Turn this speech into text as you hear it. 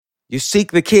You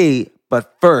seek the key,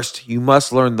 but first you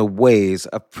must learn the ways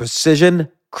of precision,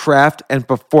 craft, and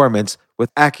performance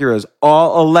with Acura's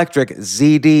all-electric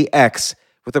ZDX.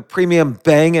 With a premium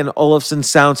Bang & Olufsen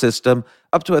sound system,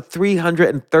 up to a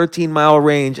 313-mile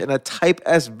range, and a Type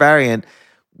S variant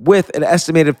with an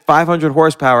estimated 500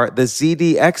 horsepower, the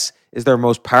ZDX is their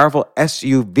most powerful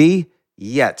SUV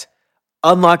yet.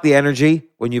 Unlock the energy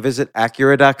when you visit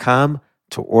Acura.com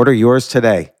to order yours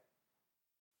today.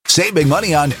 Save big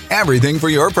money on everything for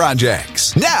your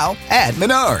projects. Now at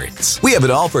Menards. We have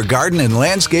it all for garden and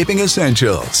landscaping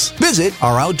essentials. Visit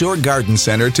our outdoor garden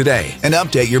center today and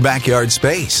update your backyard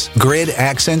space. Grid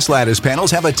Accents lattice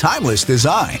panels have a timeless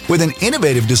design with an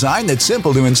innovative design that's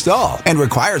simple to install and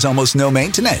requires almost no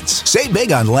maintenance. Save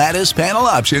big on lattice panel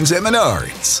options at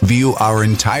Menards. View our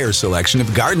entire selection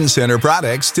of garden center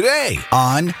products today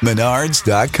on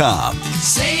Menards.com.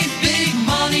 Save big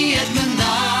money at Menards.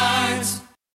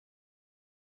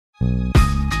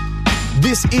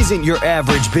 This isn't your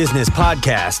average business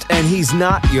podcast, and he's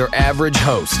not your average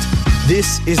host.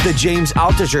 This is the James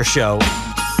Altucher Show.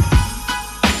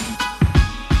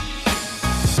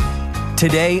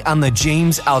 Today on the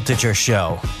James Altucher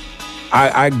Show.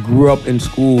 I grew up in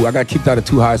school. I got kicked out of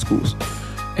 2 high schools.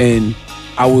 And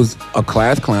I was a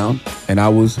class clown, and I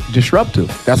was disruptive.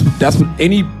 That's what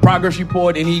any progress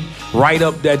report, any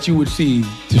write-up that you would see,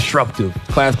 disruptive,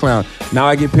 class clown. Now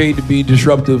I get paid to be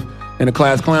disruptive and a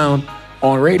class clown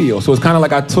on radio. So it's kind of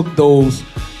like I took those,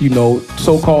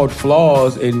 so-called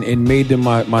flaws and made them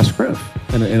my strength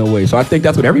in a way. So I think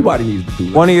that's what everybody needs to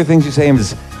do. One of your things you say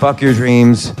is fuck your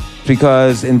dreams,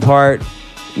 because in part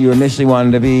you initially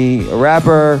wanted to be a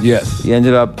rapper. Yes. You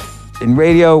ended up in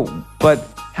radio. But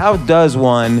how does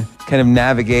one kind of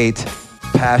navigate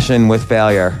passion with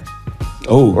failure?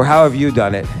 Oh. Or how have you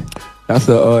done it? That's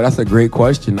a great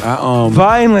question.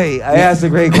 Finally, I asked a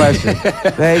great question.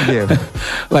 Thank you.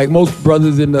 Like most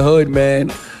brothers in the hood,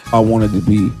 man, I wanted to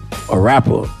be a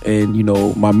rapper. And,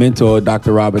 my mentor,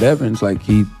 Dr. Robert Evans,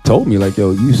 he told me,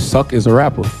 yo, you suck as a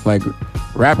rapper.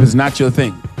 Rap is not your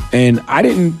thing. And I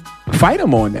didn't fight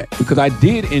him on that because I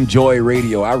did enjoy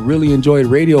radio. I really enjoyed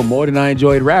radio more than I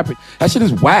enjoyed rapping. That shit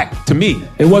is whack to me.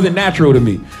 It wasn't natural to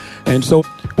me. And so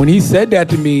when he said that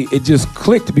to me, it just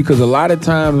clicked, because a lot of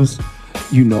times,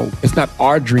 it's not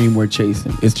our dream we're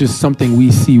chasing. It's just something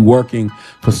we see working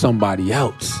for somebody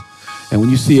else. And when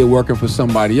you see it working for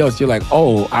somebody else, you're like,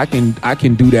 oh, I can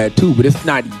do that too. But it's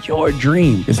not your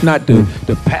dream. It's not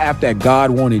the path that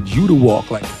God wanted you to walk.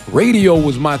 Radio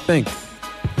was my thing.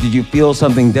 Did you feel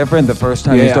something different the first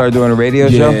time you started doing a radio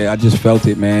show? Yeah, I just felt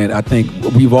it, man. I think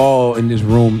we've all in this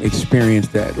room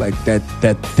experienced that.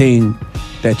 That thing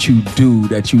that you do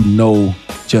that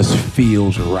just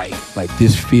feels right.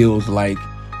 This feels like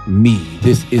me.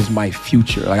 This is my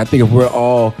future. I think if we're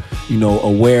all,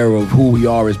 aware of who we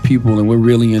are as people, and we're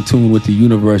really in tune with the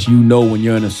universe, when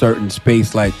you're in a certain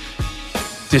space,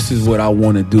 this is what I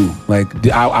want to do.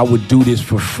 I would do this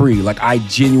for free. I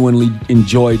genuinely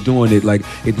enjoy doing it.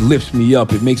 It lifts me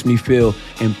up. It makes me feel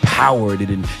empowered. It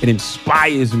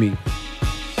inspires me.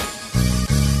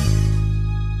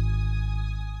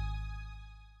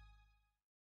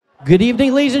 Good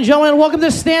evening, ladies and gentlemen. Welcome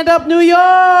to Stand Up New York.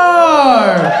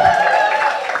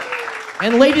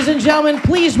 And ladies and gentlemen,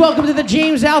 please welcome to the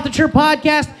James Altucher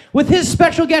Podcast with his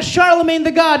special guest, Charlamagne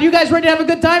the God. You guys ready to have a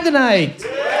good time tonight?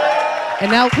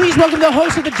 And now please welcome the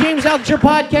host of the James Altucher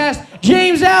Podcast,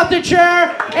 James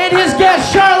Altucher, and his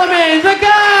guest, Charlamagne the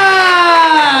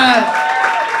God.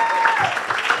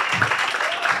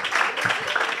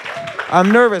 I'm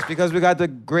nervous because we got the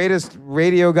greatest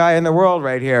radio guy in the world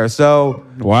right here. So,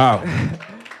 wow.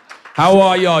 How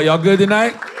are y'all? Y'all good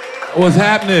tonight? What's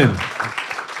happening?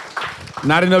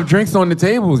 Not enough drinks on the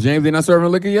tables, James. They not serving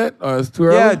liquor yet? It's too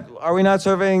early? Yeah, are we not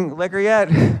serving liquor yet?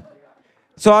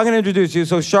 So I'm going to introduce you.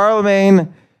 So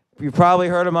Charlamagne, you've probably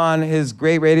heard him on his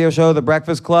great radio show, The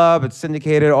Breakfast Club. It's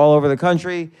syndicated all over the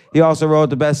country. He also wrote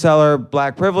the bestseller,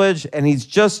 Black Privilege, and he's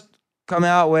just come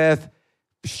out with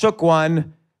Shook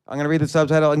One. I'm going to read the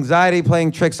subtitle, Anxiety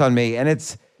Playing Tricks on Me. And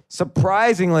it's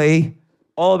surprisingly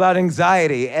all about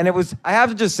anxiety. And I have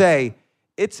to just say,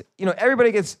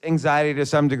 everybody gets anxiety to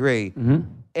some degree. Mm-hmm.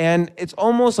 And it's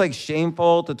almost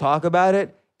shameful to talk about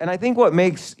it. And I think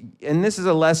and this is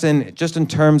a lesson just in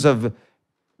terms of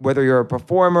whether you're a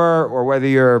performer or whether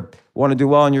you want to do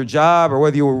well in your job or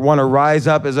whether you want to rise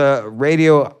up as a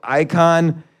radio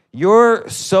icon, you're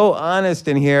so honest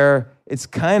in here, it's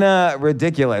kind of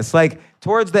ridiculous.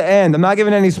 Towards the end, I'm not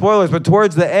giving any spoilers, but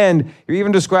towards the end, you're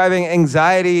even describing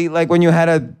anxiety when you had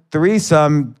a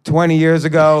threesome 20 years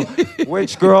ago,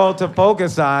 which girl to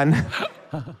focus on.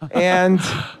 And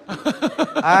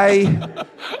I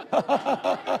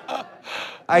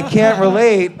can't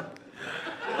relate.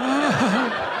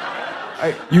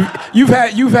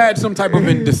 You've had some type of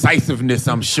indecisiveness,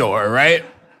 I'm sure, right?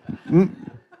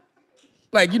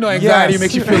 Like, anxiety Yes.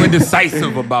 makes you feel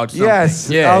indecisive about something. Yes,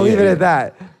 Yeah, I'll leave it yeah. at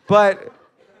that. But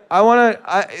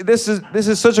this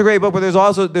is such a great book, but there's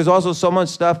also so much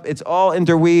stuff. It's all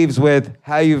interweaves with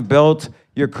how you've built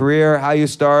your career, how you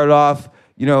started off,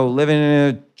 living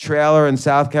in a trailer in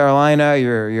South Carolina.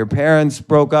 Your parents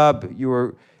broke up.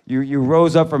 You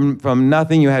rose up from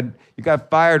nothing. You got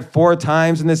fired 4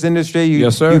 times in this industry.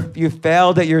 Yes, sir. You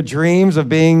failed at your dreams of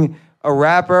being a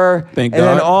rapper. Thank and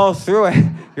then God. all through it,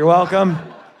 you're welcome.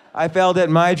 I failed at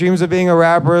my dreams of being a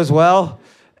rapper as well.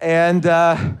 And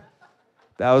that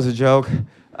was a joke.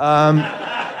 And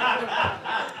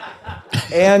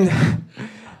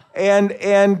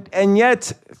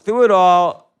yet, through it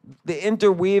all, the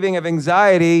interweaving of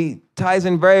anxiety ties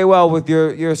in very well with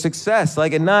your success.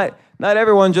 Like, and not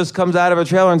everyone just comes out of a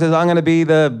trailer and says, "I'm going to be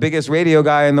the biggest radio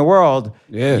guy in the world."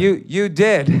 Yeah. You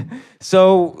did.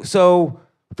 So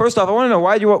first off, I want to know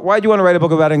why'd you want to write a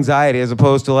book about anxiety as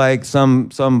opposed to like some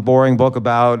boring book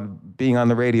about being on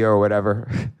the radio or whatever.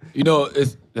 You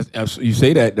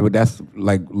say that, but that's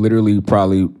like literally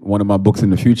probably one of my books in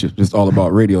the future, just all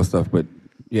about radio stuff. But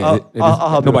yeah, I'll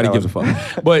help you with nobody that gives one. a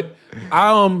fuck. But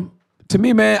to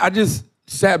me, man, I just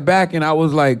sat back and I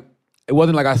was like, it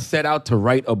wasn't like I set out to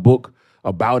write a book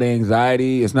about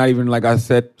anxiety. It's not even like I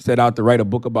set out to write a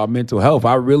book about mental health.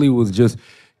 I really was just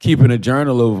keeping a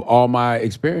journal of all my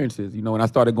experiences. When I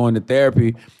started going to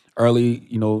therapy early,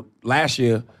 last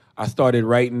year, I started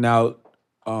writing out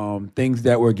things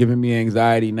that were giving me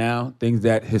anxiety now, things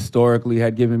that historically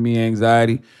had given me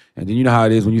anxiety. And then you know how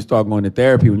it is when you start going to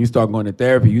therapy. When you start going to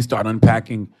therapy, you start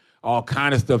unpacking all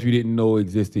kind of stuff you didn't know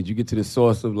existed. You get to the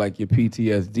source of like your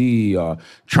PTSD or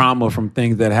trauma from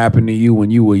things that happened to you when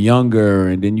you were younger.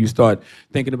 And then you start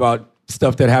thinking about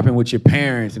stuff that happened with your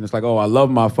parents. And it's like, oh, I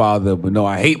love my father, but no,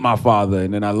 I hate my father.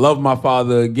 And then I love my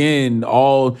father again,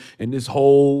 all in this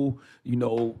whole,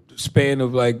 span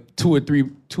of like two or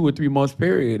three months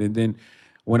period. And then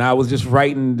when I was just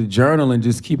writing the journal and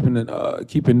just keeping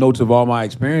notes of all my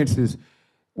experiences,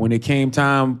 when it came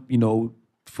time,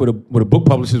 for the book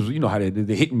publishers, how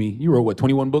they hit me. You wrote what,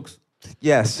 21 books?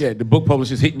 Yes. Yeah, the book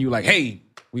publishers hitting you like, hey,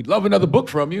 we'd love another book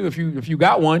from you if you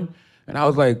got one. And I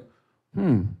was like,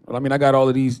 well, I mean, I got all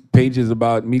of these pages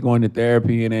about me going to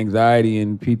therapy and anxiety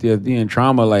and PTSD and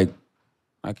trauma. Like,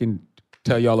 I can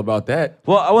tell you all about that.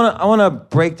 Well, I want to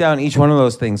break down each one of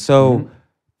those things. So,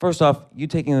 first off, you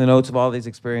taking the notes of all these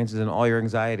experiences and all your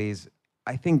anxieties,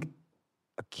 I think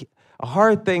a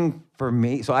hard thing for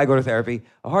me. So I go to therapy.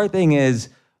 A hard thing is,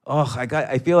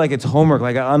 I feel like it's homework.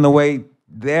 Like on the way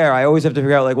there, I always have to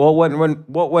figure out like, well,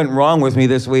 what went wrong with me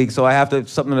this week? So I have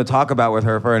something to talk about with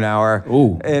her for an hour.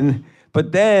 Ooh.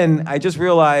 But then I just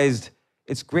realized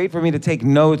it's great for me to take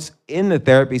notes in the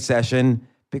therapy session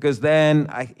because then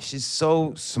she's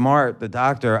so smart, the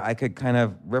doctor, I could kind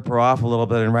of rip her off a little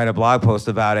bit and write a blog post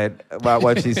about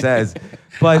what she says.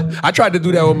 But I tried to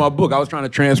do that with my book. I was trying to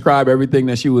transcribe everything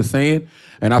that she was saying,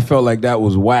 and I felt like that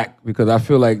was whack because I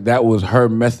feel like that was her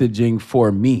messaging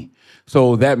for me.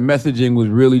 So that messaging was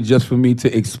really just for me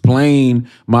to explain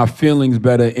my feelings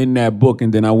better in that book,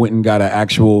 and then I went and got an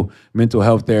actual mental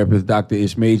health therapist, Dr.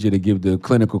 Ish Major, to give the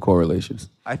clinical correlations.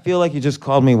 I feel like you just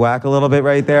called me whack a little bit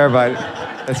right there, but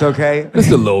it's okay.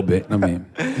 Just a little bit, I mean.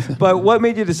 But what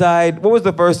made you decide, what was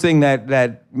the first thing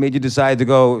that made you decide to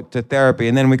go to therapy?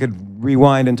 And then we could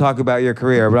rewind and talk about your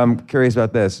career, but I'm curious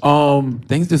about this.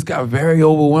 Things just got very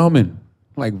overwhelming.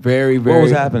 Like very, very. What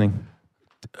was happening?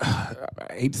 I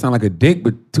hate to sound like a dick,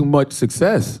 but too much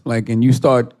success. Like, and you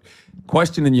start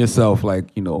questioning yourself, like,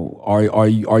 are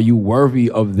you worthy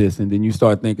of this? And then you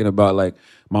start thinking about like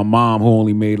my mom who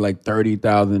only made like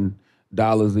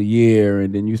 $30,000 a year,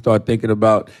 and then you start thinking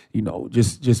about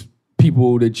just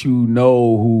people that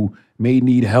who may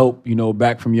need help,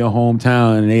 back from your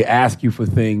hometown, and they ask you for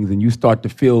things, and you start to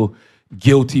feel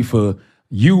guilty for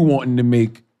you wanting to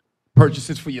make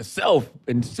purchases for yourself,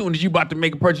 and as soon as you about to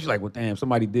make a purchase, you're like, well, damn,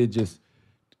 somebody did just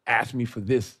ask me for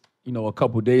this, a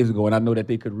couple of days ago, and I know that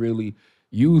they could really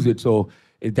use it. So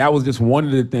that was just one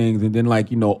of the things, and then like,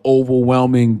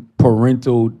 overwhelming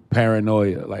parental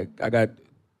paranoia. Like I got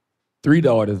 3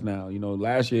 daughters now.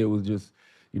 Last year it was just,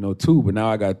 2, but now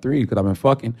I got 3 because I've been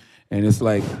fucking, and it's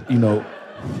like,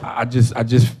 it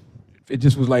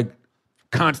just was like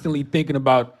constantly thinking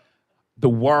about the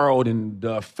world and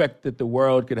the effect that the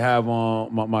world could have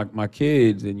on my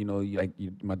kids. And,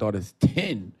 my daughter's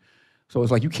 10. So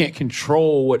it's like you can't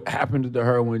control what happened to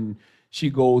her when she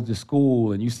goes to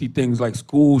school and you see things like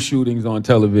school shootings on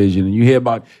television and you hear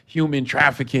about human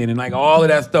trafficking and like all of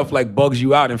that stuff like bugs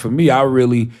you out. And for me, I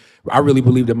really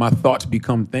believe that my thoughts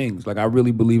become things. Like I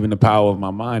really believe in the power of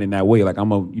my mind in that way. Like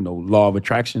I'm a, law of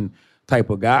attraction type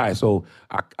of guy. So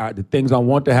the things I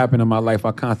want to happen in my life,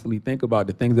 I constantly think about.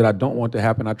 The things that I don't want to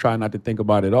happen, I try not to think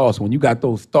about at all. So when you got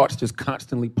those thoughts just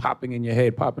constantly popping in your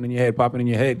head,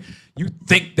 you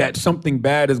think that something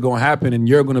bad is going to happen and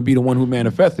you're going to be the one who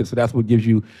manifests it. So that's what gives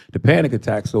you the panic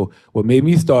attack. So what made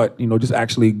me start, just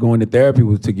actually going to therapy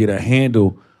was to get a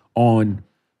handle on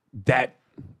that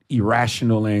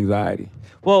irrational anxiety.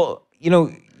 Well,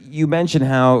 you mentioned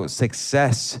how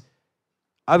success,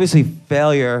 obviously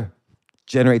failure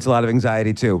generates a lot of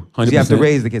anxiety too. 'Cause you have to 100%.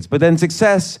 raise the kids. But then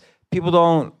success, people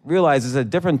don't realize, is a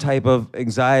different type of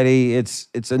anxiety. It's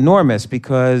enormous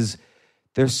because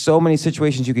there's so many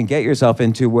situations you can get yourself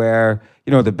into where,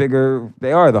 the bigger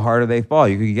they are, the harder they fall.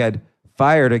 You could get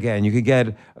fired again. You could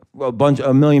get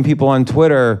a million people on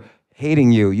Twitter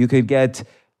hating you. You could get,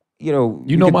 You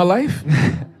know my life?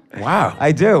 Wow.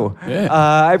 I do. Yeah.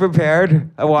 I prepared.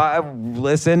 I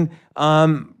listen.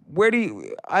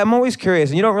 I'm always curious,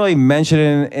 and you don't really mention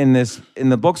it in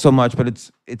the book so much, but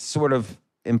it's sort of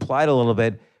implied a little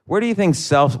bit. What do you think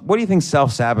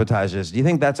self-sabotage is? Do you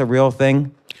think that's a real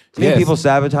thing? Do you think people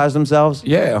sabotage themselves?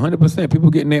 Yeah, 100%. People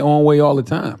get in their own way all the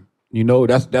time.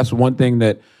 That's one thing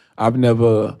that I've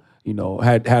never,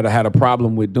 had a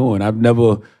problem with doing.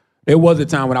 There was a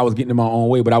time when I was getting in my own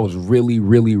way, but I was really,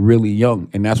 really, really young.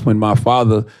 And that's when my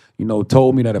father,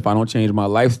 told me that if I don't change my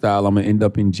lifestyle, I'm going to end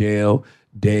up in jail,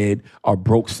 dead, or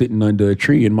broke sitting under a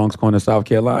tree in Moncks Corner, South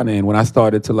Carolina. And when I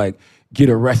started to get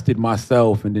arrested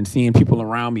myself and then seeing people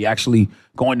around me actually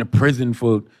going to prison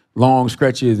for long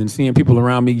stretches and seeing people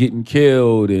around me getting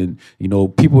killed and,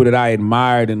 people that I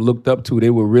admired and looked up to,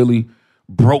 they were really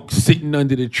broke sitting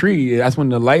under the tree. That's when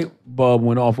the light bulb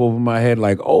went off over my head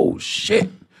like, oh, shit.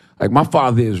 Like my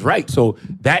father is right. So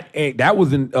that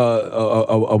was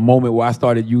a moment where I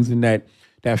started using that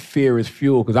fear as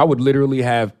fuel, because I would literally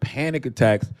have panic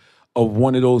attacks of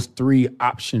one of those three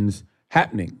options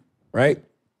happening, right?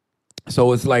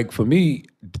 So it's like, for me,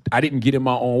 I didn't get in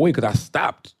my own way because I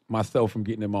stopped myself from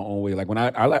getting in my own way. Like when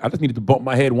I just needed to bump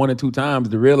my head 1 or 2 times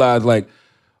to realize like,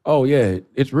 oh yeah,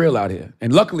 it's real out here.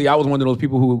 And luckily I was one of those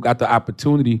people who got the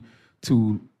opportunity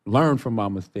to learn from my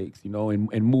mistakes,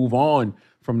 and move on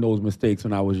from those mistakes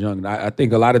when I was young. I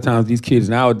think a lot of times these kids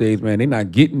nowadays, man, they're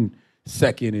not getting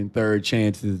second and third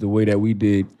chances the way that we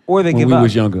did Or they when give we up.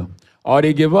 was younger. Or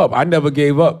they give up. I never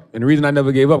gave up. And the reason I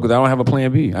never gave up, because I don't have a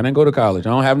plan B. I didn't go to college. I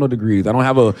don't have no degrees. I don't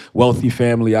have a wealthy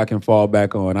family I can fall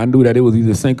back on. I knew that it was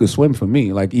either sink or swim for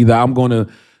me. Like either I'm going to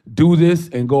do this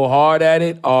and go hard at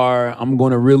it, or I'm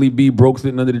going to really be broke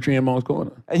sitting under the tree in Moncks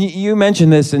Corner. And you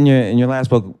mentioned this in your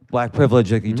last book, Black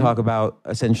Privilege. Like you talk about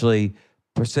essentially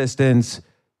persistence,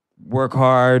 work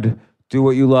hard, do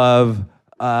what you love,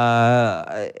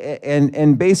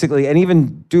 and basically, and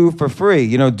even do for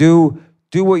free.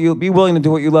 Do what be willing to do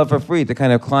what you love for free to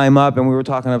kind of climb up. And we were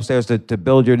talking upstairs to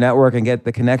build your network and get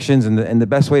the connections. And the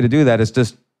best way to do that is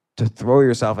just to throw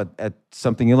yourself at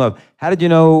something you love. How did you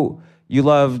know you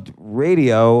loved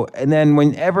radio? And then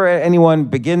whenever anyone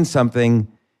begins something,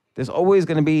 there's always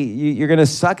going to be, you're going to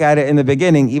suck at it in the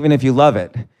beginning, even if you love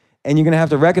it. And you're going to have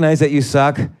to recognize that you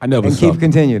suck and keep sucked.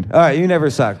 continued. All right, you never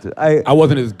sucked. I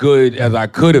wasn't as good as I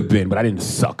could have been, but I didn't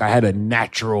suck. I had a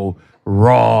natural,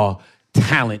 raw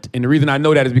talent. And the reason I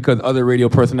know that is because other radio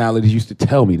personalities used to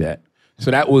tell me that.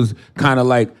 So that was kind of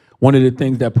like one of the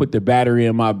things that put the battery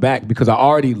in my back, because I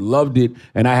already loved it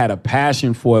and I had a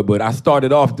passion for it. But I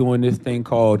started off doing this thing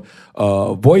called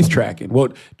voice tracking. Well,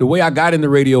 the way I got in the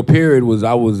radio period was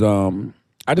I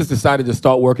just decided to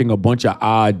start working a bunch of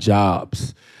odd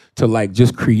jobs to like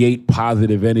just create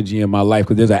positive energy in my life,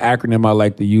 because there's an acronym I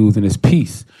like to use, and it's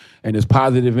PEACE. And this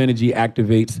positive energy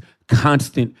activates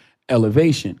constant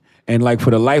elevation. And like for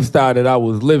the lifestyle that I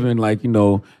was living, like, in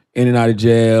and out of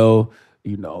jail,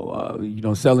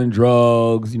 selling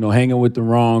drugs, hanging with the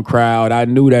wrong crowd, I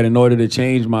knew that in order to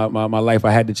change my life,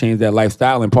 I had to change that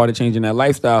lifestyle. And part of changing that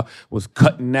lifestyle was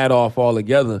cutting that off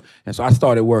altogether. And so I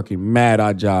started working mad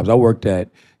odd jobs. I worked at,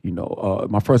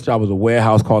 my first job was a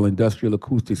warehouse called Industrial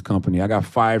Acoustics Company. I got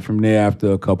fired from there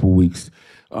after a couple weeks.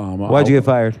 Why'd you get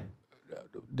fired?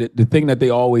 The thing that they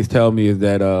always tell me is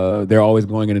that they're always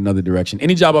going in another direction.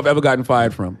 Any job I've ever gotten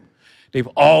fired from, they've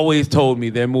always told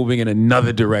me they're moving in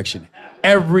another direction.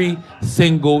 Every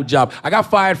single job. I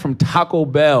got fired from Taco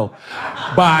Bell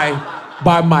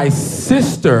by my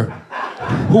sister,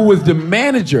 who was the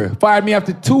manager, fired me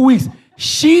after 2 weeks.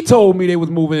 She told me they was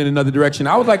moving in another direction.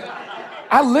 I was like,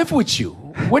 I live with you.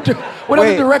 What other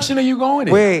Wait. direction are you going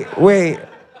in? Wait.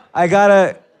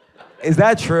 Is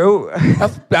that true?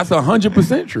 That's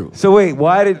 100% true. So wait,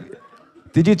 why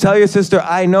did you tell your sister,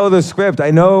 I know the script.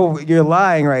 I know you're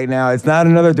lying right now. It's not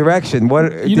another direction. What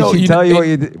did she tell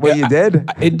you what you did?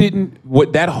 It didn't.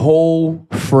 That whole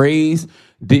phrase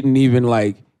didn't even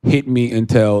like hit me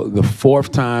until the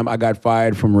fourth time I got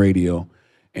fired from radio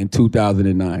in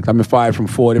 2009. I've been fired from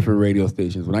 4 different radio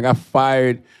stations. When I got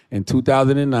fired in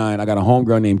 2009, I got a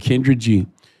homegirl named Kendra G.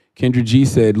 Kendra G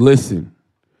said, listen,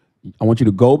 I want you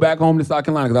to go back home to South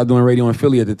Carolina, because I was doing radio in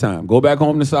Philly at the time. Go back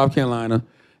home to South Carolina.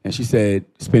 And she said,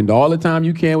 spend all the time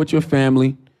you can with your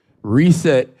family,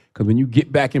 reset, because when you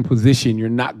get back in position, you're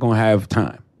not going to have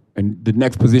time. And the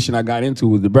next position I got into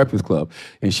was the Breakfast Club.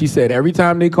 And she said, every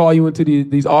time they call you into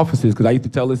these offices, because I used to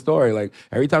tell this story, like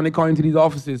every time they call you into these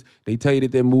offices, they tell you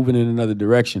that they're moving in another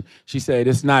direction. She said,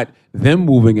 it's not them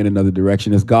moving in another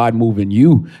direction, it's God moving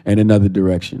you in another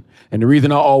direction. And the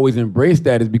reason I always embrace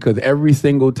that is because every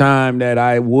single time that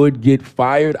I would get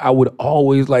fired, I would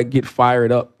always like get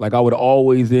fired up. Like I would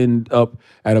always end up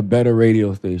at a better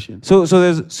radio station.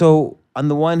 So on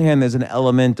the one hand, there's an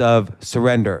element of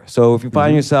surrender. So if you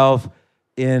find yourself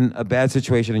in a bad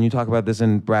situation, and you talk about this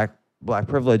in Black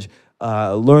Privilege,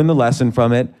 learn the lesson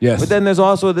from it. Yes. But then there's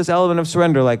also this element of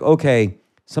surrender, like, okay,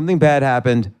 something bad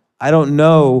happened. I don't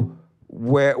know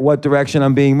what direction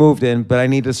I'm being moved in, but I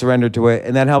need to surrender to it,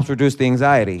 and that helps reduce the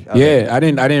anxiety. Yeah, I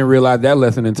didn't realize that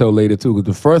lesson until later too.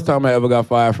 Because the first time I ever got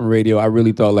fired from radio, I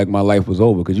really thought like my life was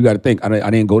over. Because you got to think, I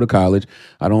didn't go to college.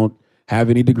 I don't have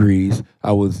any degrees.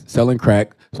 I was selling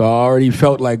crack. So I already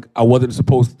felt like I wasn't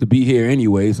supposed to be here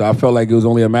anyway. So I felt like it was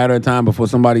only a matter of time before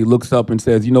somebody looks up and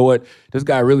says, you know what, this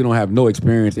guy really don't have no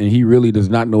experience and he really does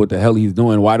not know what the hell he's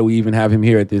doing. Why do we even have him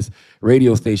here at this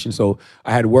radio station? So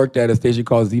I had worked at a station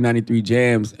called Z93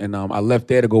 Jams, and I left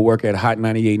there to go work at Hot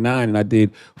 98.9, and I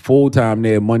did full-time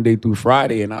there Monday through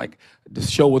Friday. And the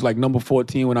show was like number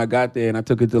 14 when I got there, and I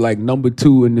took it to like number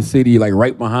 2 in the city, like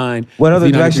right behind. What other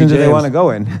Z93 directions do they Jams. want to go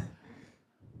in?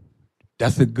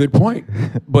 That's a good point.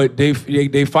 But they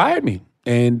fired me.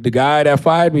 And the guy that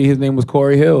fired me, his name was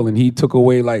Corey Hill, and he took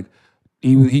away like,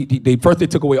 they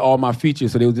took away all my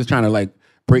features, so they were just trying to like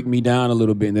break me down a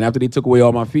little bit. And then after they took away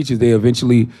all my features, they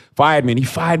eventually fired me. And he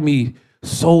fired me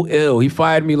so ill. He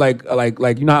fired me like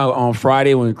you know how on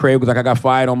Friday when Craig was like, I got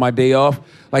fired on my day off?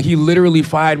 Like he literally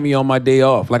fired me on my day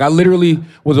off. Like I literally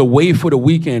was away for the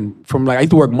weekend from like, I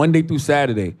used to work Monday through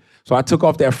Saturday. So I took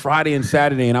off that Friday and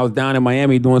Saturday, and I was down in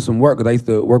Miami doing some work because I used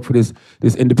to work for this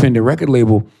independent record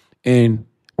label. And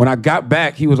when I got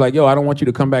back, he was like, yo, I don't want you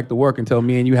to come back to work until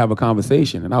me and you have a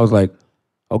conversation. And I was like,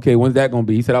 okay, when's that going to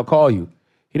be? He said, I'll call you.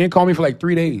 He didn't call me for like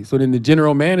 3 days. So then the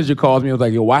general manager calls me and was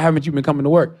like, yo, why haven't you been coming to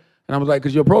work? And I was like,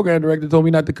 because your program director told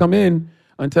me not to come in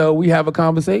until we have a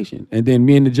conversation. And then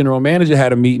me and the general manager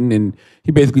had a meeting, and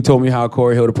he basically told me how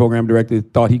Corey Hill, the program director,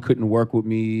 thought he couldn't work with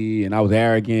me, and I was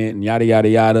arrogant, and yada, yada,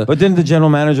 yada. But didn't the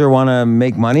general manager want to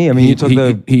make money? I mean, you took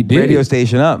the radio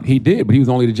station up. He did, but he was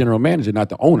only the general manager, not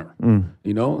the owner.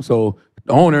 You know? So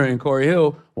the owner and Corey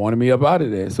Hill wanted me up out of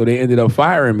there. So they ended up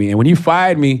firing me. And when he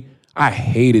fired me, I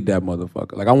hated that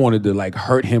motherfucker. Like, I wanted to, like,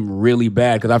 hurt him really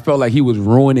bad because I felt like he was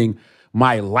ruining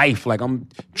my life. Like I'm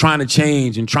trying to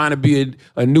change and trying to be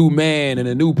a new man and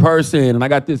a new person. And I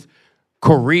got this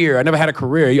career. I never had a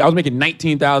career. I was making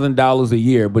 $19,000 a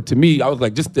year. But to me, I was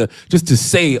like, just to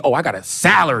say, oh, I got a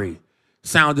salary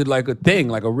sounded like a thing,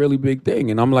 like a really big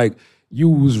thing. And I'm like, you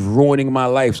was ruining my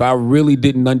life. So I really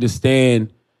didn't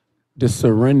understand the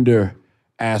surrender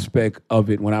aspect of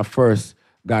it when I first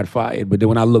got fired. But then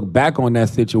when I look back on that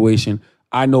situation,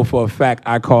 I know for a fact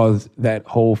I caused that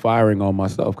whole firing on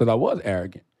myself because I was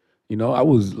arrogant. You know, I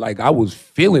was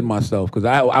feeling myself because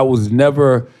I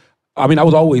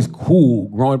was always cool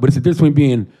growing, but it's the difference between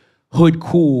being hood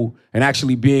cool and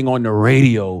actually being on the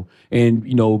radio and,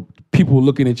 you know, people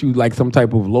looking at you like some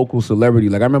type of local celebrity.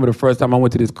 Like I remember the first time I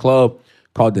went to this club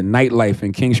called The Nightlife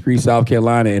in King Street, South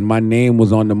Carolina, and my name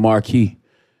was on the marquee.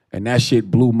 And that shit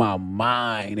blew my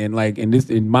mind.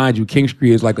 And mind you, King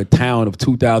Street is like a town of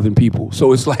 2,000 people.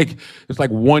 So it's like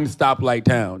one stoplight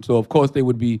town. So of course they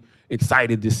would be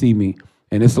excited to see me.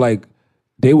 And it's like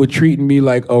they were treating me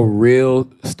like a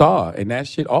real star. And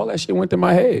all that shit went to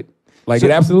my head. Like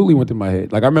it absolutely went to my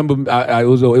head. Like I remember it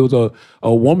was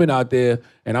a woman out there,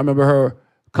 and I remember her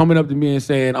coming up to me and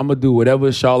saying, I'm gonna do whatever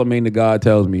Charlamagne the God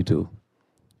tells me to.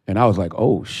 And I was like,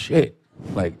 oh shit.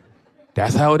 Like,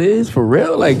 that's how it is for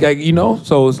real? Like, you know?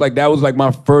 So it's like, that was like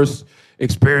my first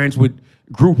experience with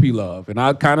groupie love. And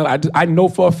I know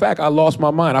for a fact I lost my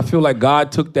mind. I feel like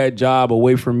God took that job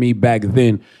away from me back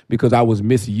then because I was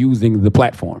misusing the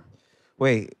platform.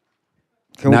 Wait,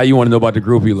 Now you want to know about the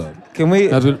group he loved. Can we?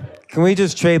 That's what- Can we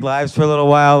just trade lives for a little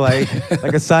while, like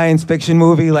a science fiction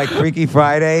movie, like Freaky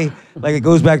Friday, like it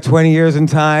goes back 20 years in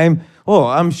time? Oh,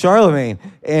 I'm Charlamagne,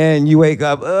 and you wake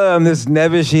up, I'm this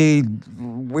nebbishy,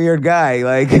 weird guy.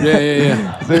 Like,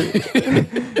 Yeah. so,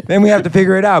 then we have to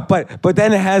figure it out. But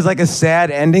then it has like a sad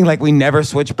ending, like we never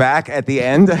switch back at the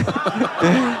end,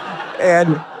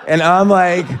 and I'm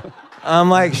like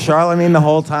Charlamagne the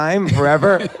whole time,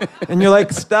 forever. And you're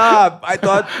like, stop. I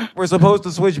thought we're supposed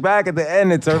to switch back at the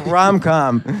end. It's a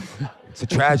rom-com. It's a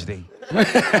tragedy.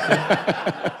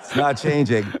 It's not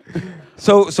changing.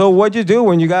 So what'd you do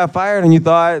when you got fired and you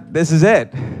thought, this is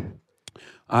it?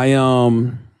 I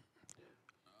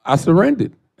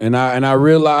surrendered. And I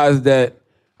realized that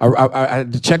I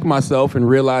had to check myself and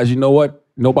realize, you know what?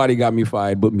 Nobody got me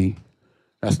fired but me.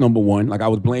 That's number one. Like I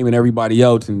was blaming everybody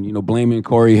else and, blaming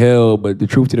Corey Hill, but the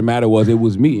truth of the matter was it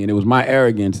was me and it was my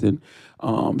arrogance. And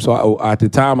so at the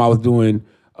time I was doing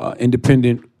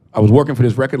independent, I was working for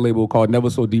this record label called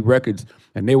Never So Deep Records,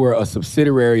 and they were a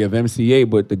subsidiary of MCA,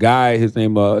 but the guy, his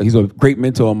name, he's a great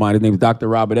mentor of mine. His name is Dr.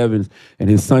 Robert Evans, and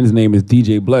his son's name is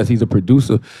DJ Bless. He's a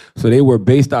producer. So they were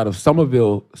based out of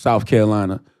Somerville, South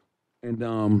Carolina.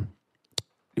 And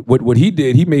what he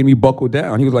did, he made me buckle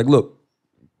down. He was like, look,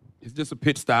 it's just a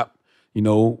pit stop.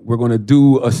 We're going to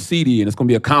do a CD, and it's going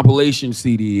to be a compilation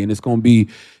CD, and it's going to be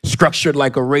structured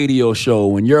like a radio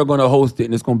show, and you're going to host it,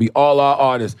 and it's going to be all our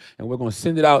artists, and we're going to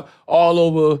send it out all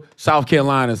over South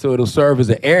Carolina so it'll serve as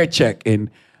an air check. And,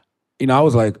 I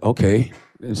was like, okay.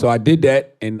 And so I did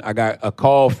that, and I got a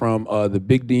call from the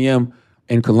Big DM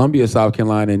in Columbia, South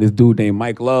Carolina, and this dude named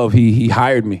Mike Love, he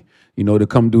hired me, to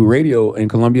come do radio in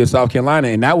Columbia, South Carolina.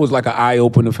 And that was like an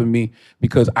eye-opener for me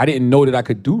because I didn't know that I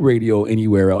could do radio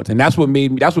anywhere else. And that's what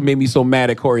made me so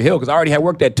mad at Corey Hill, because I already had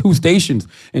worked at 2 stations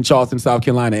in Charleston, South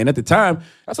Carolina. And at the time,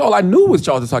 that's all I knew was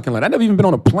Charleston, South Carolina. I never even been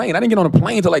on a plane. I didn't get on a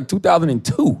plane until like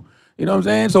 2002. You know what I'm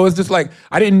saying? So it's just like,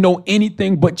 I didn't know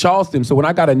anything but Charleston. So when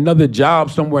I got another job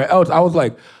somewhere else, I was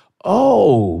like,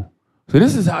 oh, so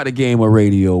this is how the game of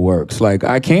radio works. Like,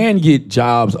 I can get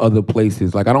jobs other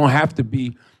places. Like, I don't have to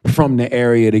be from the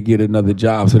area to get another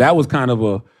job. So that was kind of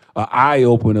a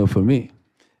eye-opener for me.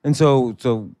 And so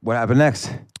what happened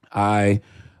next? I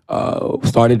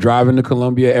started driving to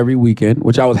Columbia every weekend,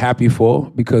 which I was happy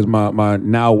for because my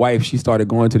now wife, she started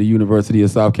going to the University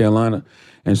of South Carolina.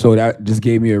 And so that just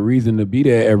gave me a reason to be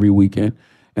there every weekend.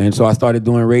 And so I started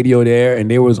doing radio there, and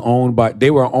they were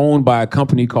owned by a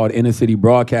company called Inner City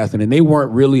Broadcasting, and they weren't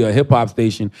really a hip-hop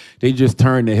station. They just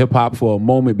turned to hip-hop for a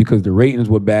moment because the ratings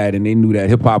were bad, and they knew that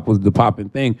hip-hop was the popping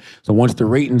thing. So once the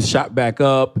ratings shot back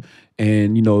up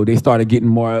and, they started getting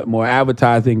more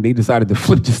advertising, they decided to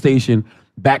flip the station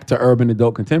back to urban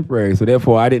adult contemporary. So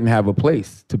therefore, I didn't have a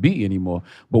place to be anymore.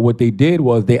 But what they did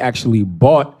was they actually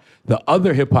bought the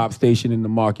other hip-hop station in the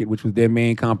market, which was their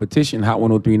main competition, Hot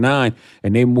 103.9,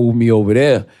 and they moved me over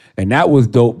there. And that was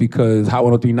dope because Hot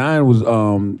 103.9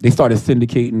 was, they started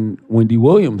syndicating Wendy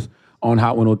Williams on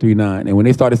Hot 103.9. And when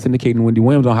they started syndicating Wendy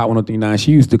Williams on Hot 103.9,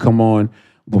 she used to come on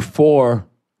before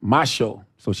my show.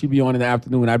 So she'd be on in the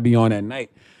afternoon, I'd be on at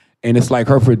night. And it's like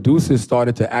her producers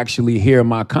started to actually hear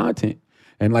my content.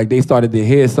 And like they started to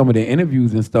hear some of the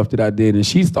interviews and stuff that I did. And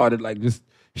she started like just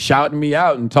shouting me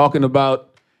out and talking about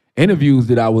interviews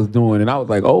that I was doing, and I was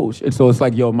like, oh shit. So it's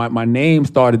like, yo, my name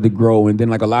started to grow, and then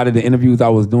like a lot of the interviews I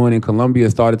was doing in Columbia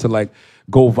started to like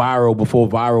go viral before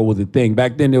viral was a thing.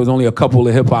 Back then there was only a couple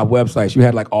of hip-hop websites. You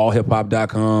had like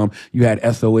allhiphop.com, you had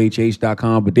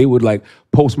sohh.com, but they would like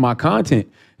post my content.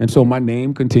 And so my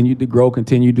name continued to grow.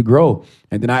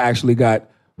 And then I actually got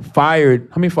fired.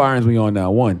 How many firings we on now?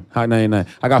 1, Hot 99.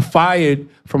 I got fired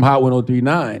from Hot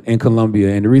 103.9 in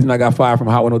Columbia, and the reason I got fired from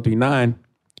Hot 103.9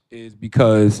 is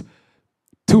because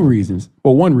 2 reasons.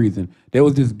 Well, 1 reason. There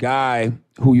was this guy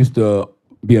who used to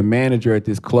be a manager at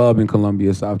this club in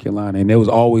Columbia, South Carolina, and there was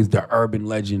always the urban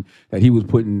legend that he was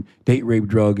putting date, rape,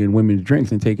 drug in women's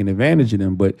drinks and taking advantage of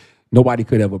them, but nobody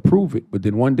could ever prove it. But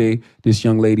then one day, this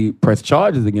young lady pressed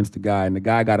charges against the guy, and the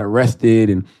guy got arrested,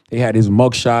 and they had his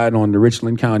mugshot on the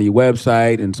Richland County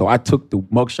website, and so I took the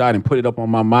mugshot and put it up on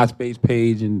my MySpace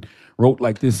page and wrote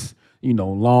like this,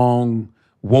 long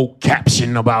woke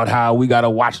caption about how we got to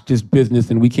watch this business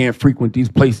and we can't frequent these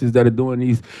places that are doing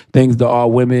these things to our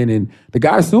women. And the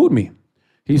guy sued me.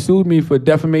 He sued me for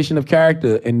defamation of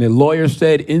character. And the lawyer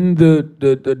said in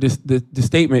the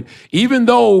statement, even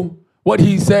though what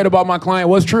he said about my client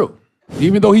was true,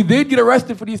 even though he did get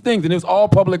arrested for these things, and it was all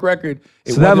public record.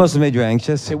 So that must have made you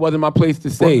anxious. It wasn't my place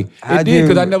to say. Well, it did,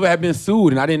 because I never had been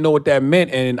sued, and I didn't know what that meant.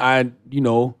 And I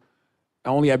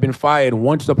only had been fired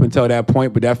once up until that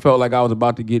point, but that felt like I was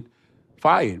about to get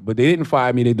fired. But they didn't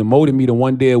fire me. They demoted me to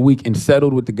 1 day a week and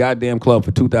settled with the goddamn club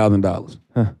for $2,000.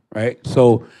 Right?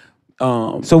 So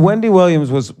So Wendy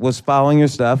Williams was following your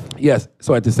stuff. yes.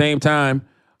 So at the same time,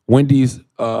 Wendy's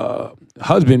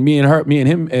husband, me and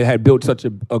him had built such a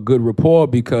good rapport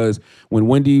because when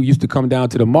Wendy used to come down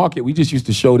to the market, we just used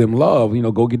to show them love. You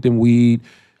know, go get them weed.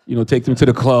 You know, take them to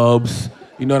the clubs.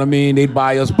 You know what I mean? They'd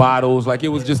buy us bottles. Like, it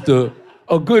was just a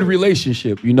good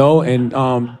relationship, you know? And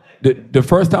the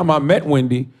first time I met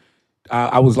Wendy,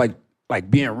 I was like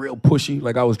being real pushy.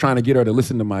 Like, I was trying to get her to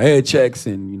listen to my head checks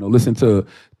and, you know, listen to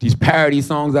these parody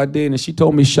songs I did. And she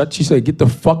told me, she said, get the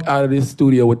fuck out of this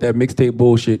studio with that mixtape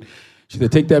bullshit. She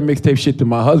said, take that mixtape shit to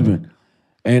my husband.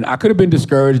 And I could have been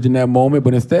discouraged in that moment,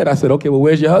 but instead I said, okay, well,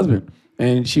 where's your husband?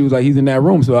 And she was like, he's in that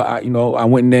room. So I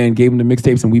went in there and gave him the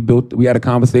mixtapes, and we had a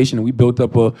conversation, and we built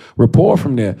up a rapport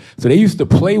from there. So they used to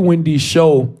play Wendy's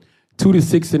show 2 to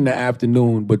 6 in the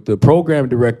afternoon, but the program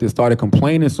director started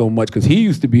complaining so much because he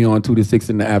used to be on 2 to 6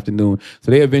 in the afternoon.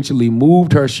 So they eventually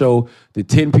moved her show to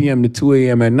 10 p.m. to 2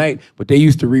 a.m. at night, but they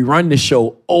used to rerun the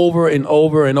show over and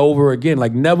over and over again,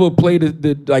 like never play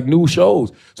the like new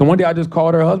shows. So one day I just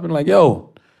called her husband like, yo,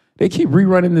 they keep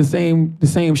rerunning the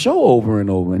same show over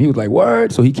and over. And he was like,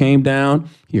 word. So he came down,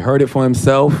 he heard it for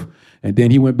himself, and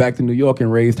then he went back to New York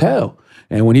and raised hell.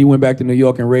 And when he went back to New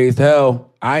York and raised hell,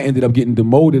 I ended up getting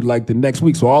demoted like the next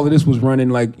week. So all of this was running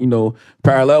like, you know,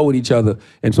 parallel with each other.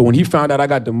 And so when he found out I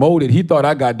got demoted, he thought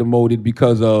I got demoted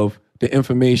because of the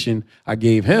information I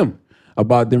gave him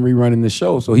about them rerunning the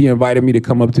show. So he invited me to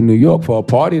come up to New York for a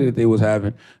party that they was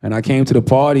having. And I came to the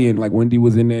party, and like Wendy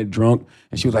was in there drunk,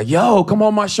 and she was like, yo, come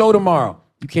on my show tomorrow.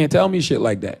 You can't tell me shit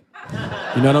like that.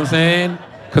 You know what I'm saying?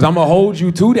 Because I'm going to hold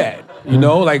you to that. You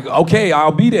know, like, okay,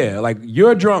 I'll be there. Like,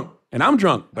 you're drunk and I'm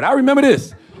drunk, but I remember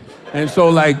this. And so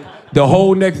like the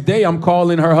whole next day, I'm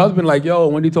calling her husband like, yo,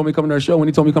 Wendy told me come to her show.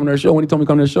 Wendy told me come to her show. Wendy told me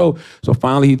come to her show. So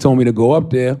finally he told me to go up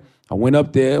there. I went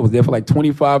up there, was there for like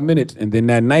 25 minutes. And then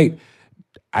that night,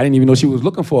 I didn't even know she was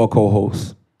looking for a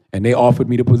co-host. And they offered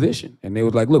me the position. And they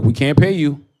was like, look, we can't pay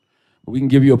you, but we can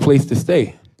give you a place to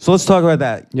stay. So let's talk about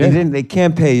that. Yeah. They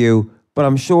can't pay you, but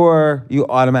I'm sure you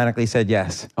automatically said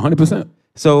yes. 100%.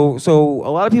 So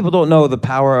a lot of people don't know the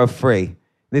power of free.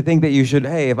 They think that you should,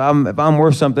 hey, if I'm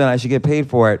worth something, I should get paid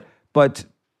for it. But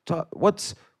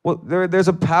there's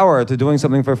a power to doing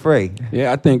something for free.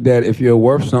 Yeah, I think that if you're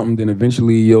worth something, then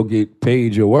eventually you'll get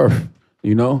paid your worth,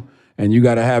 you know? And you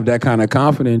got to have that kind of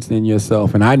confidence in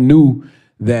yourself. And I knew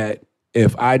that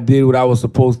if I did what I was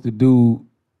supposed to do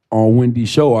on Wendy's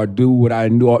show, or do what I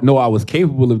know I was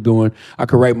capable of doing, I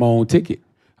could write my own ticket.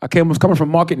 I was coming from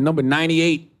market number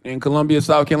 98 in Columbia,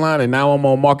 South Carolina. And now I'm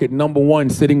on market number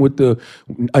 1, sitting with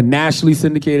a nationally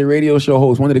syndicated radio show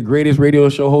host, one of the greatest radio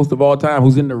show hosts of all time,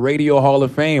 who's in the Radio Hall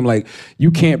of Fame. Like, you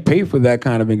can't pay for that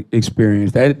kind of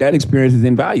experience. That experience is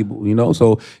invaluable, you know?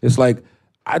 So it's like,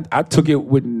 I took it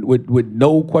with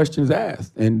no questions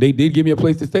asked. And they did give me a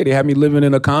place to stay. They had me living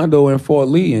in a condo in Fort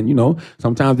Lee. And, you know,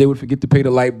 sometimes they would forget to pay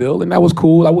the light bill. And that was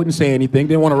cool. I wouldn't say anything.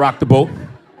 Didn't want to rock the boat,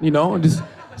 you know? And just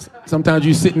sometimes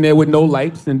you're sitting there with no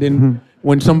lights. And then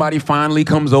when somebody finally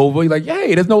comes over, you're like,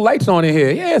 hey, there's no lights on in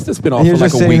here. Yeah, it's just been off for like a week. You're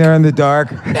just sitting there in the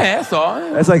dark. Yeah, that's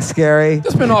all. That's like scary.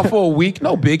 Just been off for a week.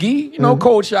 No biggie. You know,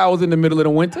 cold showers in the middle of the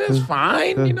winter. It's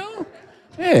fine, you know?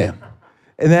 Yeah.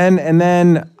 And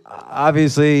then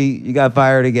obviously you got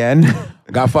fired again.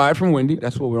 I got fired from Wendy.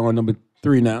 That's what we're on number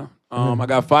 3 now. I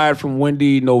got fired from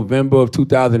Wendy November of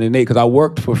 2008 because I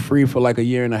worked for free for like a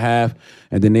year and a half,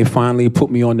 and then they finally put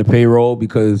me on the payroll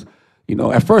because, you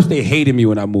know, at first they hated me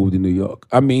when I moved to New York.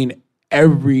 I mean,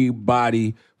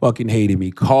 everybody fucking hated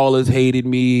me. Callers hated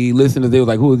me. Listeners, they was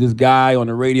like, who is this guy on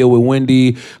the radio with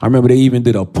Wendy? I remember they even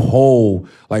did a poll,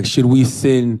 like, should we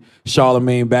send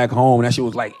Charlamagne back home? And that shit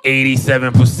was like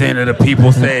 87% of the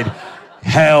people said,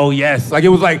 hell yes. Like, it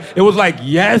was like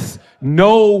yes,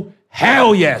 no,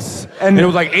 hell yes. And it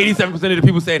was like 87% of the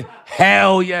people said,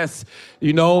 hell yes,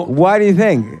 you know? Why do you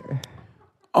think?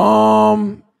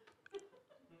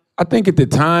 I think at the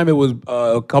time it was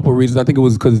a couple of reasons. I think it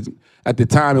was because at the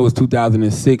time it was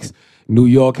 2006. New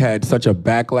York had such a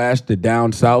backlash to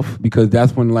down south because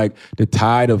that's when like the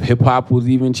tide of hip hop was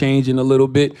even changing a little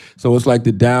bit. So it's like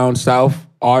the down south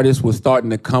artists was starting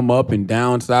to come up and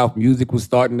down south music was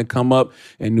starting to come up,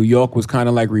 and New York was kind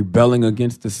of like rebelling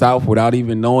against the South without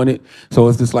even knowing it. So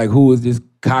it's just like, who is this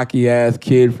cocky ass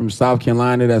kid from South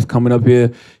Carolina that's coming up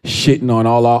here shitting on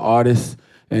all our artists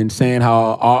and saying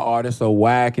how our artists are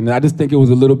whack? And I just think it was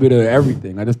a little bit of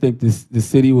everything. I just think the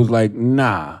city was like,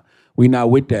 nah, we not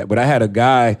with that. But I had a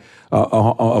guy,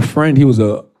 a friend, he was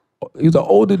an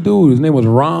older dude. His name was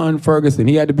Ron Ferguson.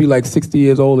 He had to be like 60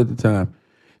 years old at the time.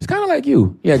 It's kind of like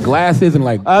you. He had glasses and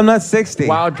like I'm not 60.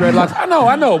 wild dreadlocks. I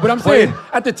know, but I'm saying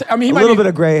at the I mean, he a might little be, bit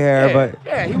of gray hair, yeah, but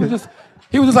yeah, he was just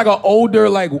like an older,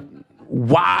 like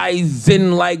wise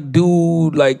Zen like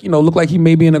dude, like looked like he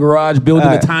may be in a garage building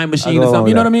a time machine or something.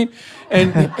 You know what I mean?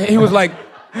 And he was like,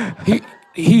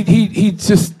 he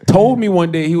just told me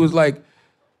one day, he was like,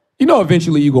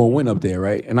 eventually you're gonna win up there,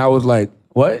 right? And I was like,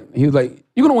 what? He was like,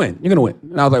 you're gonna win.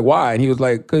 And I was like, why? And he was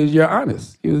like, because you're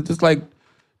honest. He was just like,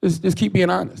 just keep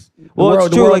being honest. The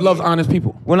world like, loves honest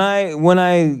people. When I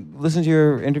listen to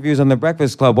your interviews on The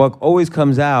Breakfast Club, what always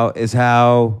comes out is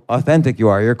how authentic you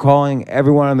are. You're calling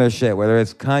everyone on their shit, whether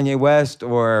it's Kanye West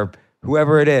or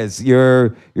whoever it is.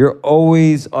 You're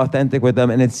always authentic with them,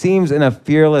 and it seems in a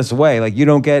fearless way. Like you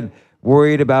don't get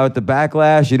worried about the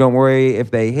backlash. You don't worry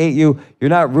if they hate you. You're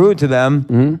not rude to them.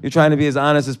 Mm-hmm. You're trying to be as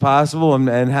honest as possible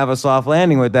and have a soft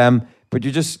landing with them. But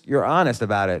you're honest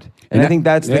about it. And I think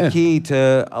that's the key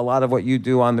to a lot of what you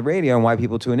do on the radio and why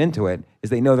people tune into it, is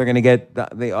they know they're going to get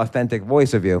the authentic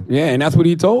voice of you. Yeah, and that's what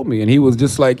he told me. And he was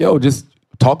just like, yo, just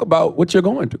talk about what you're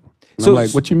going through. And I'm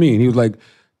like, what you mean? He was like,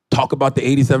 talk about the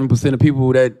 87% of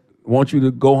people that want you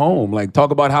to go home. Like,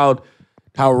 talk about how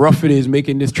rough it is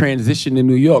making this transition in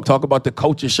New York. Talk about the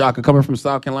culture shock of coming from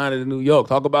South Carolina to New York.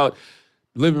 Talk about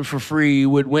living for free.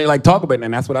 Talk about it.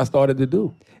 And that's what I started to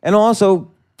do. And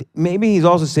also, maybe he's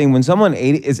also saying when someone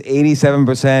is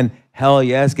 87% hell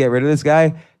yes, get rid of this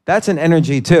guy, that's an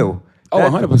energy too. Oh,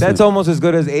 100%. That's almost as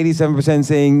good as 87%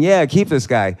 saying, yeah, keep this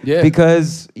guy. Yeah.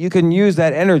 Because you can use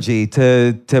that energy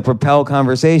to propel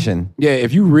conversation. Yeah,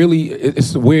 if you really,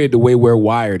 it's weird the way we're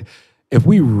wired. If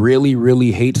we really,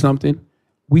 really hate something,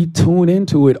 we tune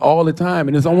into it all the time.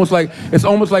 And it's almost like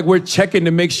we're checking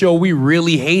to make sure we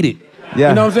really hate it. Yeah.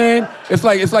 You know what I'm saying?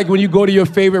 It's like when you go to your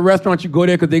favorite restaurant, you go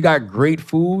there because they got great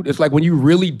food. It's like when you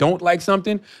really don't like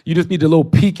something, you just need a little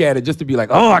peek at it just to be like,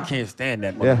 oh, I can't stand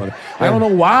that motherfucker. Yeah. I don't know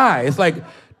why. It's like,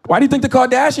 why do you think the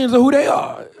Kardashians are who they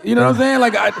are? You know what I'm saying?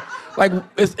 I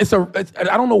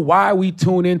don't know why we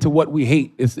tune into what we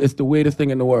hate. It's the weirdest thing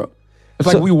in the world. It's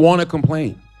like we want to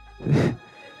complain.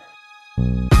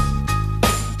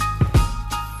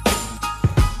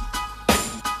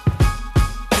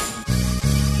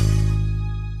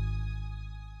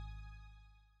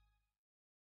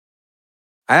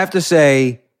 I have to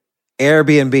say,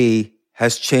 Airbnb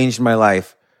has changed my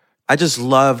life. I just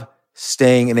love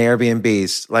staying in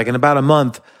Airbnbs. Like in about a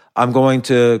month, I'm going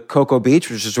to Cocoa Beach,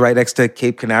 which is right next to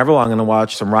Cape Canaveral. I'm going to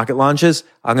watch some rocket launches.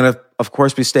 I'm going to, of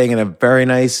course, be staying in a very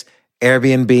nice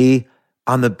Airbnb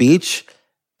on the beach.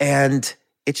 And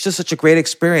it's just such a great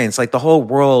experience. Like the whole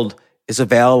world is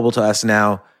available to us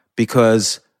now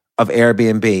because of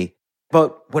Airbnb.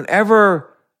 But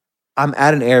whenever I'm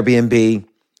at an Airbnb,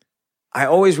 I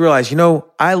always realize,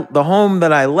 the home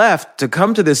that I left to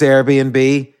come to this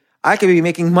Airbnb, I could be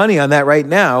making money on that right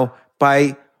now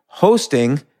by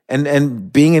hosting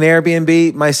and being an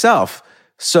Airbnb myself.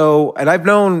 So, and I've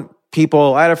known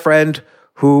people, I had a friend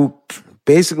who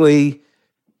basically,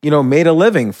 made a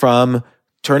living from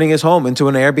turning his home into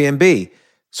an Airbnb.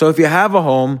 So if you have a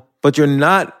home, but you're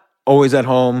not always at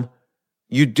home,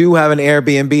 you do have an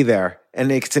Airbnb there.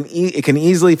 And it can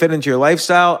easily fit into your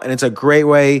lifestyle, and it's a great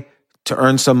way to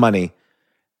earn some money.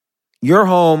 Your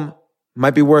home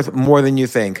might be worth more than you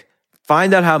think.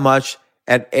 Find out how much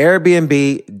at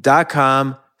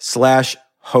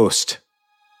airbnb.com/host.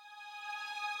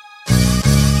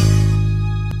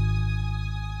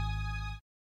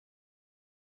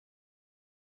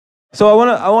 So I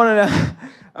want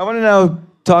to now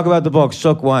talk about the book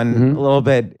Shook One a little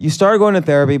bit. You started going to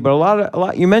therapy, but a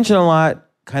lot. You mentioned a lot,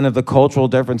 kind of the cultural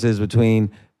differences between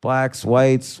blacks,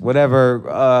 whites,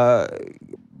 whatever.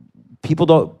 People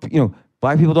don't,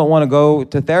 black people don't want to go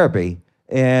to therapy,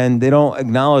 and they don't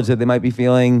acknowledge that they might be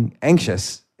feeling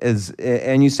anxious.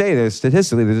 And you say there's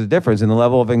a difference in the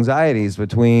level of anxieties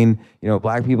between,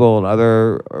 black people and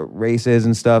other races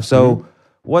and stuff. So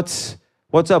what's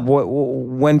up?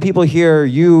 When people hear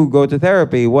you go to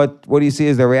therapy, what do you see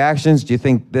as their reactions? Do you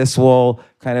think this will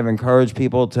kind of encourage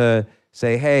people to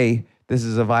say, hey, this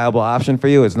is a viable option for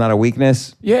you? It's not a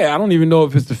weakness? Yeah, I don't even know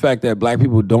if it's the fact that black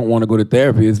people don't want to go to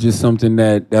therapy. It's just something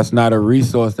that's not a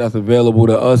resource that's available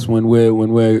to us when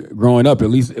we're growing up. At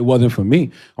least it wasn't for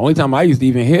me. Only time I used to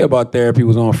even hear about therapy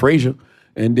was on Frasier.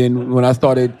 And then when I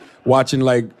started watching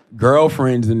like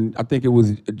Girlfriends, and I think it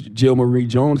was Jill Marie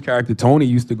Jones' character, Tony,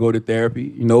 used to go to therapy,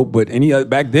 but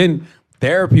back then,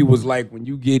 therapy was like when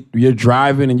you're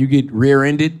driving and you get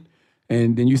rear-ended,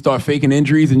 and then you start faking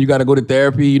injuries, and you got to go to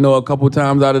therapy, a couple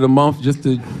times out of the month just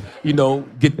to,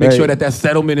 make sure that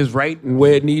settlement is right and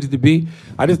where it needs to be.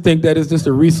 I just think that it's just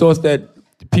a resource that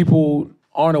people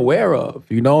aren't aware of,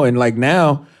 you know? And like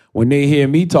now, when they hear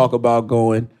me talk about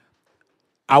going,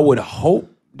 I would hope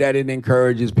that it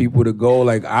encourages people to go.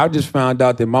 Like, I just found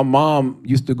out that my mom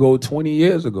used to go 20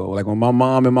 years ago. Like, when my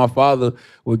mom and my father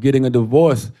were getting a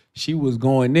divorce, she was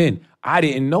going in. I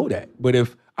didn't know that. But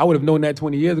if I would have known that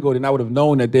 20 years ago, then I would have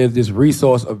known that there's this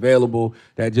resource available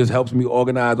that just helps me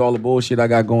organize all the bullshit I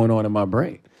got going on in my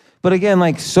brain. But again,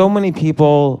 like, so many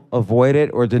people avoid it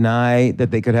or deny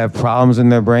that they could have problems in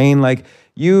their brain. Like,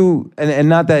 and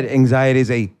not that anxiety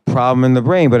is a problem in the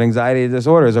brain, but anxiety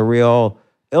disorder is a real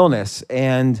illness.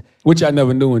 And which I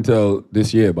never knew until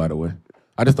this year, by the way.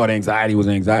 I just thought anxiety was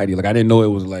anxiety. Like, I didn't know it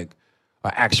was like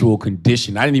an actual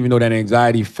condition. I didn't even know that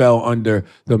anxiety fell under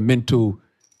the mental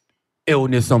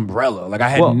illness umbrella. Like, I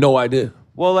had no idea.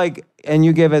 Well, like, and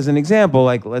you give as an example,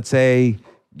 like, let's say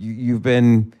you've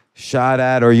been shot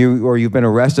at, or you've been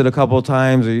arrested a couple of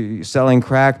times, or you're selling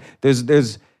crack.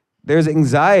 There's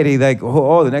anxiety, like,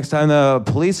 the next time the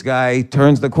police guy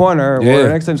turns the corner, or the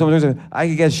next time someone turns, I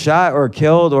could get shot or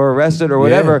killed or arrested or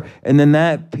whatever. Yeah. And then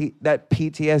that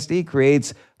PTSD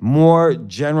creates more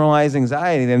generalized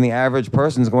anxiety than the average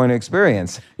person's going to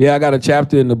experience. Yeah, I got a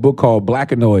chapter in the book called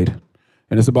Blackanoid.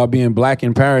 And it's about being black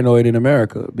and paranoid in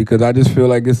America, because I just feel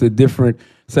like it's a different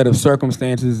set of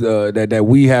circumstances that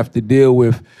we have to deal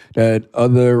with that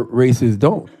other races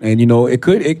don't. And, you know, it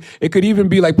could even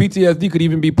be like PTSD could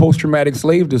even be post-traumatic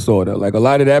slave disorder. Like, a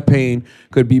lot of that pain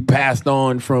could be passed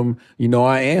on from, you know,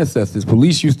 our ancestors.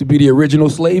 Police used to be the original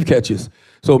slave catchers.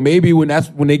 So maybe when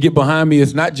they get behind me,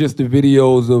 it's not just the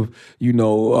videos of, you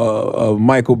know, of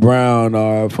Michael Brown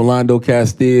or Philando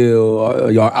Castile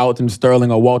or Alton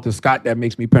Sterling or Walter Scott that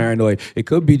makes me paranoid. It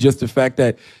could be just the fact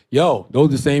that, those are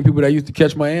the same people that used to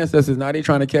catch my ancestors. Now they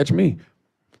trying to catch me.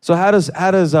 So how does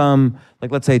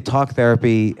like, let's say, talk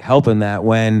therapy help in that,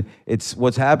 when it's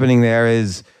what's happening there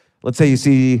is, let's say you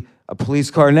see a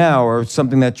police car now or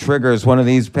something that triggers one of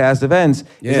these past events.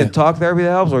 Yeah. Is it talk therapy that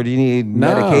helps, or do you need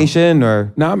medication?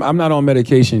 Or no, I'm not on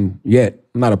medication yet.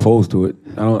 I'm not opposed to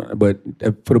it. But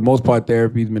for the most part,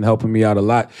 therapy's been helping me out a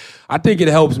lot. I think it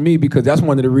helps me because that's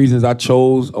one of the reasons I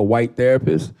chose a white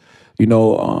therapist. You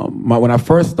know, when I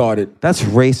first started, that's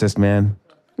racist, man.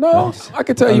 No, I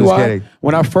can tell you why. Kidding.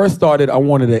 When I first started, I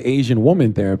wanted an Asian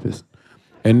woman therapist,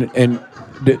 and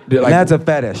like, that's a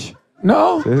fetish.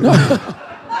 No.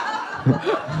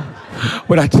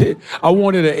 But I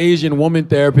wanted an Asian woman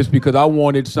therapist because I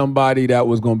wanted somebody that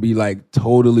was going to be like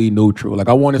totally neutral. Like,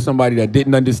 I wanted somebody that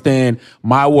didn't understand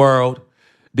my world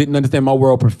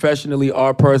professionally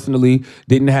or personally,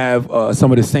 didn't have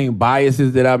some of the same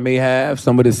biases that I may have,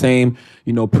 some of the same,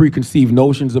 you know, preconceived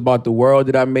notions about the world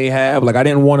that I may have. Like, I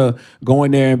didn't want to go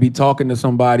in there and be talking to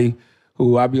somebody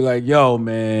who I'd be like, yo,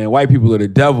 man, white people are the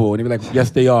devil. And they'd be like,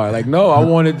 yes, they are. Like, no, I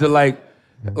wanted to like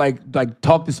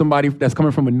talk to somebody that's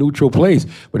coming from a neutral place.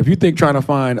 But if you think trying to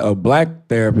find a black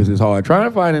therapist is hard, try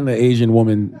to find an Asian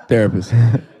woman therapist.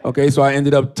 Okay, so I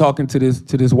ended up talking to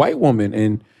this white woman,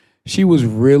 and she's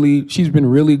been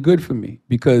really good for me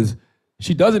because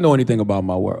she doesn't know anything about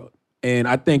my world. And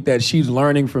I think that she's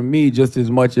learning from me just as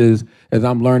much as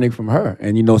I'm learning from her.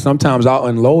 And, you know, sometimes I'll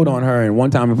unload on her, and one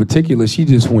time in particular, she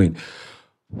just went,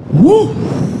 whoo!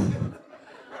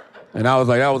 And I was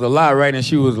like, that was a lot, right? And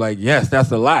she was like, yes,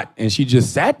 that's a lot. And she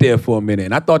just sat there for a minute.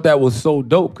 And I thought that was so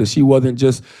dope because she wasn't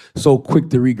just so quick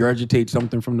to regurgitate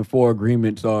something from the Four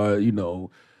Agreements or, you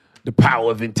know, the power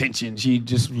of intention. She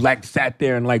just like sat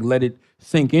there and like let it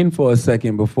sink in for a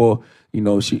second before, you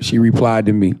know, she replied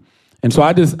to me. And so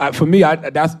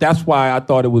that's why I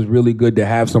thought it was really good to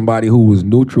have somebody who was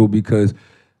neutral, because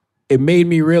it made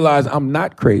me realize I'm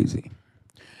not crazy.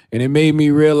 And it made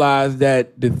me realize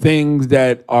that the things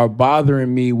that are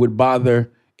bothering me would bother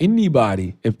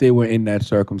anybody if they were in that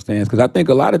circumstance. Because I think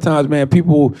a lot of times, man,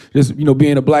 people just, you know,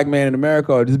 being a black man in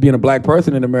America or just being a black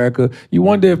person in America, you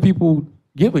wonder if people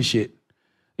give a shit.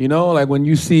 You know, like when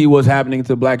you see what's happening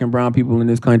to black and brown people in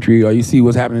this country, or you see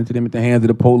what's happening to them at the hands of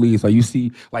the police, or you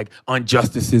see like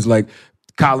injustices like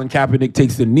Colin Kaepernick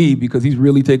takes a knee because he's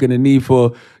really taking a knee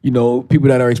for, you know, people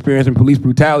that are experiencing police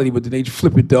brutality, but then they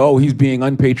flip it to, he's being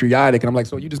unpatriotic. And I'm like,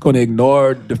 so you're just going to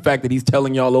ignore the fact that he's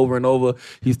telling y'all over and over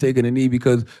he's taking a knee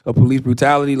because of police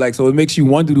brutality? Like, so it makes you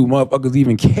wonder, do motherfuckers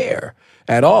even care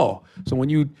at all? So when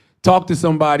you talk to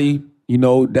somebody, you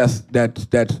know, that's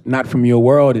not from your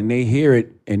world, and they hear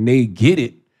it and they get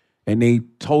it and they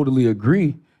totally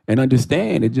agree and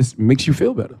understand, it just makes you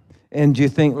feel better. And do you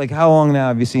think, like, how long now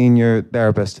have you seen your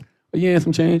therapist? A year and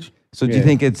some change. So do you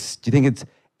think it's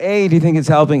A, do you think it's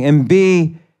helping? And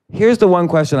B, here's the one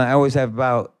question I always have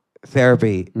about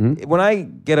therapy. Mm-hmm. When I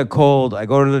get a cold, I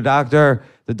go to the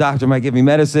doctor might give me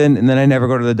medicine, and then I never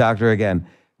go to the doctor again.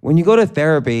 when you go to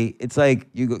therapy, it's like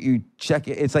you check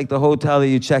it. It's like the hotel that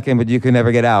you check in, but you can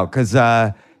never get out because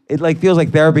it like feels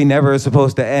like therapy never is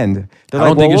supposed to end. They're I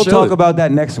don't like, think it we'll talk should. about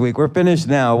that next week. We're finished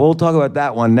now. We'll talk about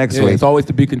that one next Yeah, week. it's always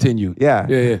to be continued. Yeah.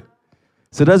 Yeah.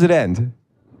 So does it end?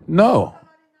 No,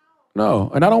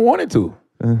 and I don't want it to.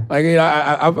 Like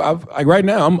I've like right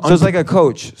now, So it's like a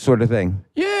coach sort of thing.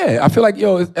 yeah. I feel like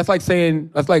that's like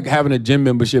saying that's like having a gym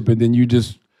membership and then you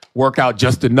just work out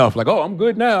just enough. Like, oh, I'm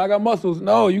good now. I got muscles.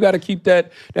 No, you got to keep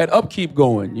that upkeep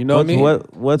going. You know what I mean?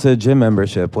 What's a gym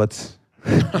membership? What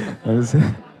is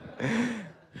it?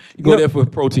 You go there for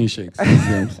protein shakes.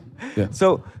 Yeah.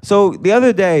 So the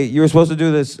other day you were supposed to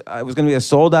do this. It was going to be a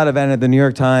sold out event at the New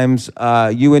York Times.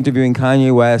 You interviewing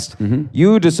Kanye West.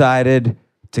 You decided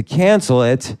to cancel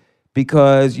it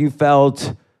because you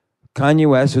felt Kanye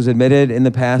West was admitted in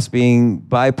the past being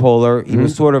bipolar. He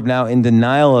was sort of now in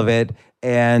denial of it,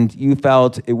 and you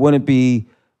felt it wouldn't be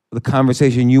the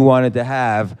conversation you wanted to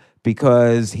have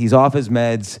because he's off his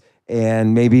meds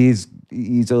and maybe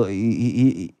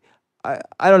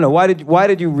I don't know. Why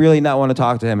did you really not want to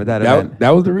talk to him at that event?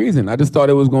 That was the reason. I just thought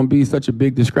it was going to be such a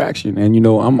big distraction. And,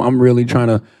 I'm really trying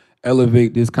to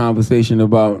elevate this conversation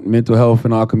about mental health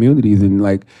in our communities. And,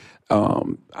 like,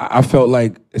 I felt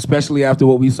like, especially after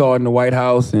what we saw in the White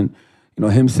House and,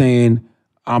 him saying,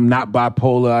 I'm not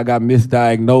bipolar, I got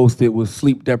misdiagnosed, it was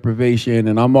sleep deprivation,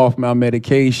 and I'm off my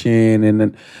medication. And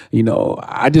then,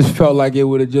 I just felt like it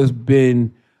would have just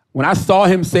been, when I saw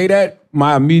him say that,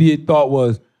 my immediate thought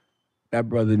was, that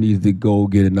brother needs to go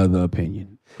get another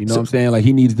opinion. You know what I'm saying? Like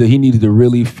he needs to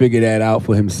really figure that out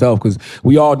for himself because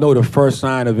we all know the first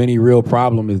sign of any real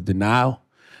problem is denial.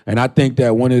 And I think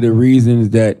that one of the reasons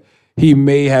that he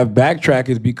may have backtracked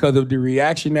is because of the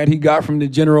reaction that he got from the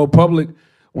general public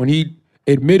when he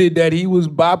admitted that he was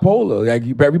bipolar.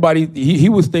 Like everybody, he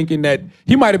was thinking that,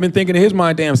 he might have been thinking in his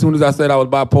mind, damn, as soon as I said I was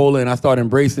bipolar and I started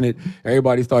embracing it,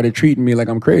 everybody started treating me like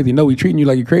I'm crazy. No, we treating you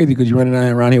like you're crazy because you're running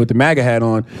around here with the MAGA hat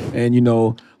on and,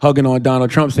 hugging on Donald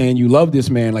Trump saying you love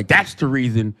this man. Like that's the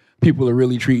reason people are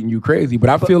really treating you crazy. But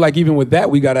I feel like even with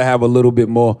that, we got to have a little bit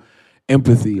more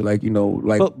empathy.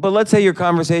 But let's say your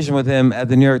conversation with him at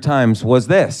the New York Times was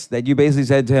this, that you basically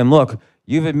said to him, look,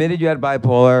 you've admitted you had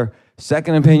bipolar,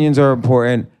 second opinions are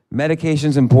important,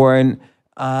 medication's important,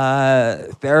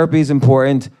 therapy's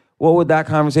important. What would that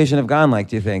conversation have gone like,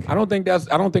 do you think? I don't think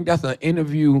that's an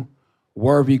interview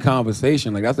worthy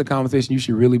conversation. Like that's a conversation you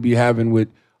should really be having with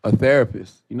a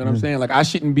therapist. You know what I'm saying? Like I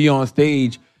shouldn't be on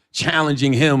stage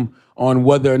challenging him on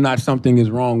whether or not something is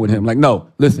wrong with him. Like,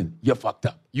 no, listen, you're fucked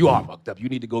up. You are fucked up. You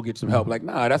need to go get some help. Like,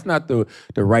 nah, that's not the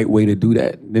right way to do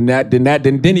that.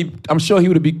 Then he, I'm sure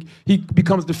he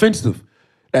becomes defensive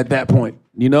at that point,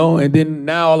 And then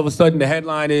now all of a sudden the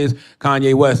headline is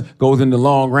Kanye West goes into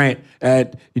long rant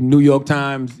at New York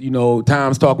Times,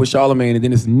 Times Talk with Charlamagne, and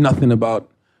then it's nothing about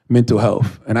mental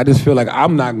health. And I just feel like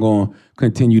I'm not going to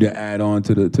continue to add on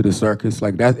to the circus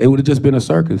like that. It would have just been a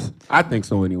circus. I think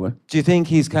so anyway. Do you think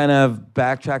he's kind of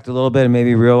backtracked a little bit and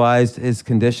maybe realized his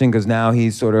condition because now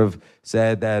he's sort of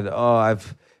said that, oh,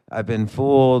 I've been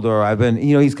fooled, or I've been,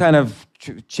 he's kind of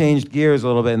changed gears a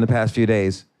little bit in the past few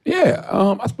days? Yeah,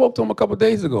 I spoke to him a couple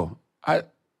days ago. When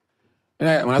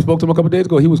I spoke to him a couple days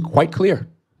ago, he was quite clear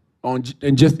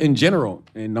and just in general.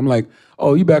 And I'm like,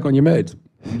 oh, you back on your meds?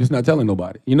 You're just not telling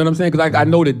nobody. You know what I'm saying? Because I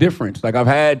know the difference. Like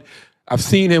I've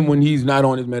seen him when he's not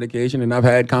on his medication, and I've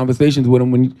had conversations with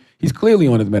him when he's clearly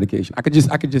on his medication. I could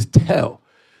just tell.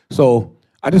 So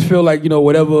I just feel like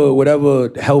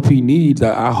whatever help he needs,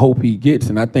 I hope he gets.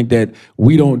 And I think that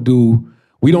we don't do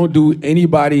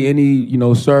anybody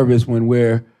any service when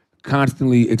we're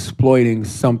constantly exploiting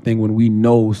something when we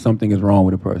know something is wrong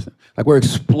with a person. Like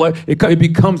it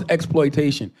becomes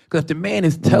exploitation. Because if the man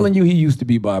is telling you he used to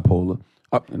be bipolar,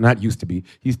 not used to be,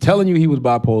 he's telling you he was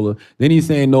bipolar, then he's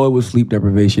saying no, it was sleep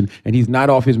deprivation, and he's not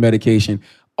off his medication,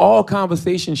 all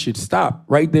conversation should stop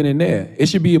right then and there. It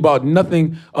should be about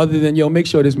nothing other than, make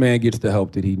sure this man gets the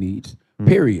help that he needs.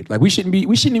 Period. Like we shouldn't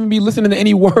even be listening to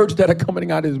any words that are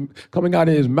coming out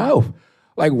of his mouth.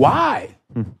 Like why?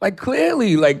 Like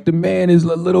clearly, like the man is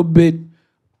a little bit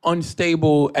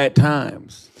unstable at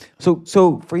times.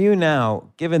 So for you now,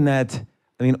 given that,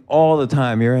 all the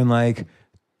time you're in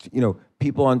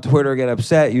people on Twitter get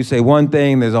upset. You say one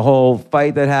thing, there's a whole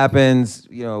fight that happens.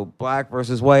 Black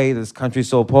versus white. This country's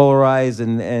so polarized,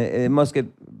 and it must get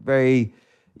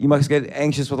you must get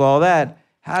anxious with all that.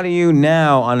 How do you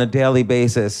now, on a daily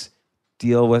basis,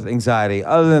 deal with anxiety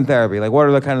other than therapy? Like, what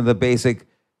are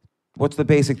what's the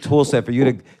basic tool set for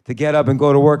you to get up and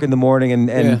go to work in the morning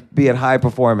and be at high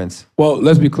performance? Well,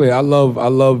 let's be clear. I love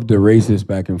the racist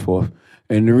back and forth.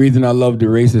 And the reason I love the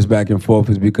racist back and forth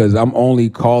is because I'm only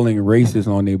calling racists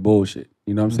on their bullshit.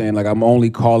 You know what I'm saying? Like, I'm only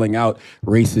calling out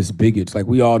racist bigots. Like,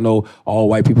 we all know all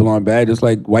white people aren't bad, just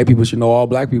like white people should know all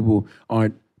black people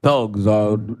aren't thugs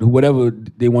or whatever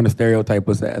they want to stereotype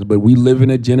us as. But we live in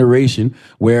a generation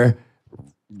where,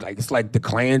 like, it's like the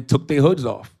Klan took their hoods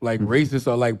off. Like, racists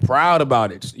are like proud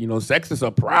about it. You know, sexists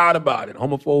are proud about it.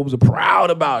 Homophobes are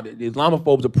proud about it.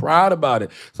 Islamophobes are proud about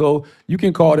it. So you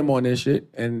can call them on this shit,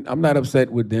 and I'm not upset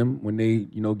with them when they,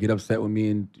 you know, get upset with me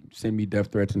and send me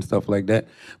death threats and stuff like that.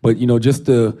 But, you know, just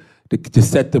to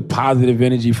set the positive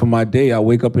energy for my day, I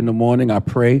wake up in the morning, I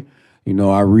pray. You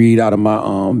know, I read out of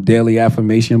my daily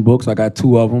affirmation books. I got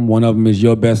 2 of them. One of them is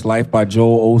Your Best Life by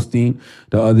Joel Osteen.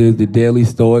 The other is The Daily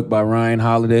Stoic by Ryan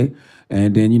Holiday.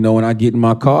 And then, you know, when I get in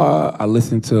my car, I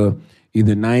listen to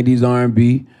either 90s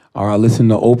R&B, or I listen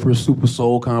to Oprah's Super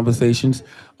Soul Conversations,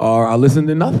 or I listen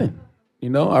to nothing.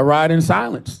 You know, I ride in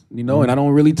silence, you know, and I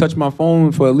don't really touch my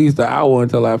phone for at least an hour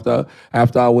until after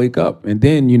I wake up. And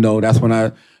then, you know, that's when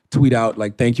I tweet out,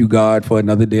 like, thank you, God, for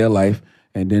another day of life.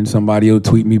 And then somebody will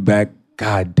tweet me back,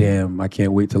 God damn, I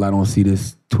can't wait till I don't see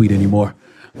this tweet anymore,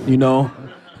 you know?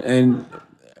 And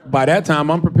by that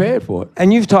time, I'm prepared for it.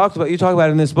 And you talk about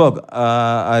it in this book.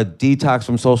 A detox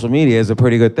from social media is a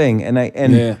pretty good thing. And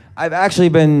I've actually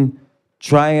been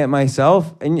trying it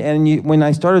myself. And when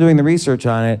I started doing the research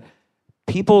on it,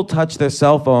 people touch their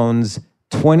cell phones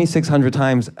 2,600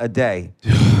 times a day.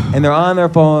 And they're on their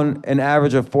phone an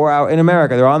average of 4 hours. In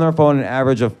America, they're on their phone an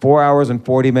average of 4 hours and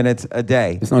 40 minutes a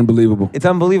day. It's unbelievable. It's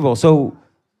unbelievable. So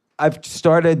I've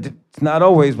started, not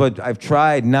always, but I've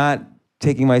tried not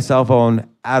taking my cell phone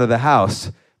out of the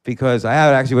house, because I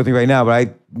have it actually with me right now,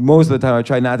 but most of the time I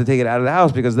try not to take it out of the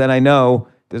house, because then I know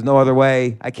there's no other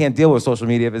way. I can't deal with social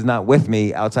media if it's not with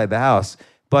me outside the house.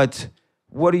 But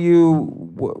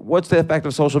what's the effect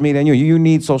of social media on you? You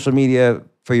need social media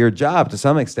for your job to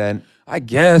some extent. I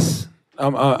guess.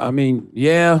 I mean,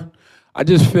 yeah. I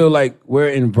just feel like we're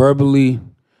in verbally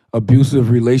abusive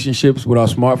relationships with our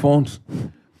smartphones.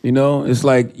 You know, it's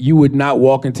like you would not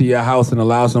walk into your house and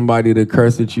allow somebody to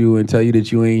curse at you and tell you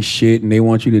that you ain't shit and they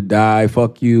want you to die.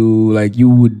 Fuck you. Like, you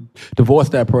would divorce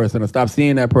that person or stop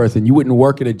seeing that person. You wouldn't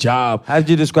work at a job. How did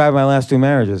you describe my last 2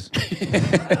 marriages?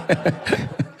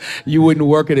 You wouldn't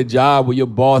work at a job where your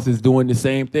boss is doing the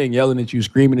same thing, yelling at you,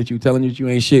 screaming at you, telling you that you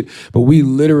ain't shit. But we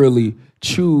literally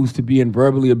choose to be in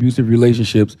verbally abusive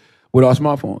relationships with our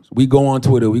smartphones. We go on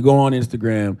Twitter, we go on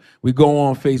Instagram, we go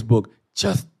on Facebook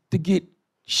just to get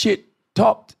shit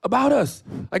talked about us.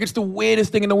 Like, it's the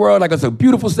weirdest thing in the world. Like, it's a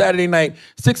beautiful Saturday night,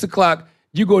 6 o'clock,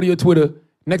 you go to your Twitter,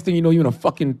 next thing you know, you're in a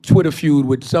fucking Twitter feud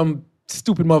with some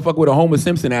stupid motherfucker with a Homer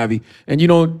Simpson Abby, and you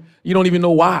don't even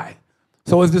know why.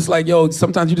 So it's just like, yo,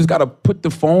 sometimes you just gotta put the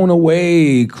phone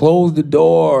away, close the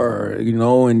door, you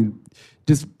know, and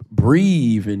just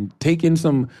breathe and take in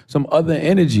some other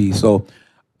energy. So,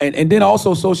 and then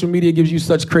also social media gives you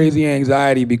such crazy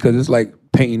anxiety because it's like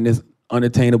painting this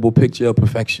unattainable picture of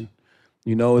perfection.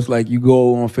 You know, it's like you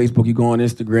go on Facebook, you go on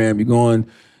Instagram, you go on,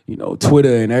 you know,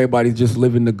 Twitter, and everybody's just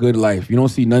living the good life. You don't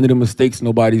see none of the mistakes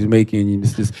nobody's making.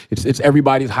 It's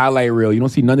everybody's highlight reel. You don't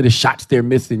see none of the shots they're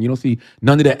missing. You don't see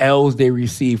none of the L's they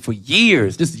receive for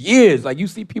years, just years. Like, you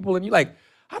see people and you're like,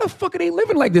 how the fuck are they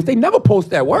living like this? They never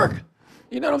post that work.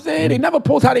 You know what I'm saying? They never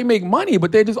post how they make money,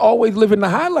 but they're just always living the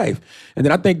high life. And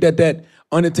then I think that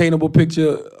unattainable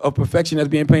picture of perfection that's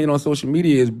being painted on social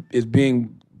media is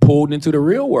being pulled into the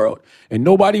real world. And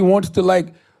nobody wants to,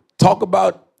 like, talk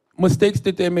about mistakes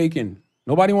that they're making.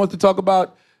 Nobody wants to talk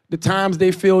about the times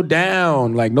they feel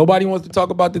down. Like, nobody wants to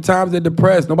talk about the times they're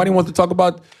depressed. Nobody wants to talk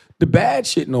about the bad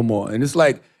shit no more. And it's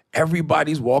like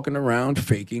everybody's walking around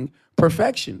faking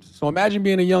perfections. So imagine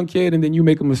being a young kid and then you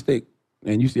make a mistake.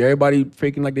 And you see everybody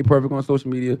faking like they perfect on social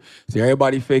media. See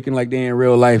everybody faking like they in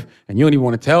real life. And you don't even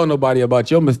want to tell nobody about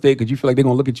your mistake because you feel like they're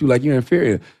going to look at you like you're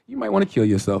inferior. You might want to kill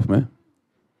yourself, man.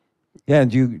 Yeah,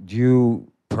 do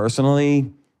you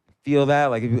personally feel that?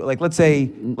 Like, if you, like, let's say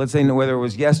whether it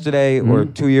was yesterday or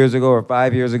 2 years ago or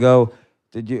 5 years ago,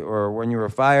 did you, or when you were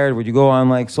fired, would you go on,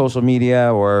 like, social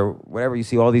media or whatever, you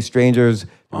see all these strangers,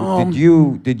 did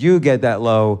you get that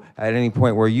low at any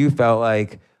point where you felt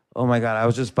like, oh my God, I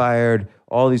was just fired,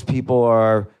 all these people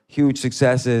are huge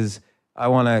successes, I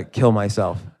want to kill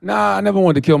myself? Nah, I never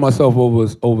wanted to kill myself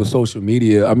over social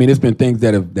media. I mean, it's been things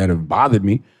that have bothered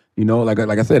me. You know, like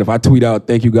I said, if I tweet out,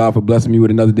 thank you, God, for blessing me with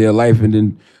another day of life, and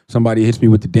then somebody hits me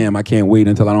with the damn, I can't wait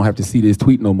until I don't have to see this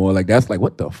tweet no more. Like, that's like,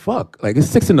 what the fuck? Like, it's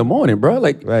 6 a.m, bro.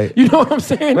 Like, right. You know what I'm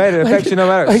saying? Right, it affects you no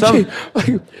matter.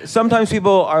 Like, Sometimes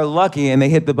people are lucky and they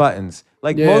hit the buttons.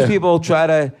 Like, most people try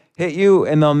to hit you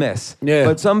and they'll miss. Yeah.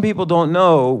 But some people don't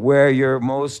know where you're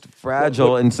most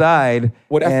fragile inside,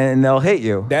 and they'll hit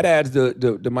you. That adds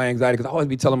to my anxiety, because I always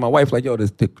be telling my wife, like, yo,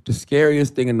 the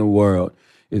scariest thing in the world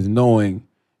is knowing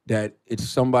that it's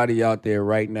somebody out there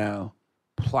right now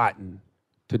plotting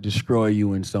to destroy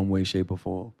you in some way, shape, or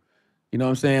form. You know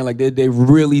what I'm saying? Like, they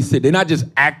really sit. They're not just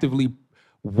actively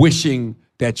wishing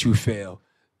that you fail.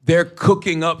 They're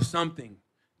cooking up something,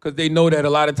 because they know that a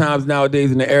lot of times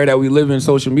nowadays in the era that we live in,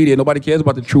 social media, nobody cares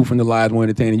about the truth and the lies more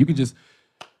entertaining. You can just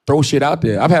throw shit out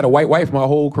there. I've had a white wife my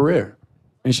whole career,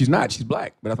 and she's not. She's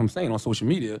black. But that's what I'm saying. On social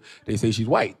media, they say she's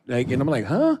white. Like, and I'm like,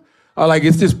 huh? Like,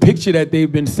 it's this picture that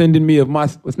they've been sending me of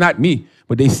it's not me,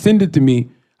 but they send it to me.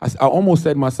 I almost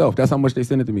said myself. That's how much they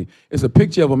send it to me. It's a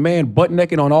picture of a man butt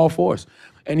naked on all fours.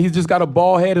 And he's just got a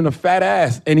bald head and a fat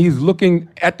ass. And he's looking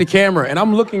at the camera. And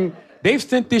I'm looking, they've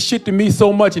sent this shit to me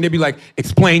so much. And they'd be like,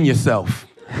 explain yourself.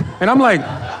 And I'm like,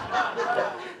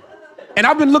 and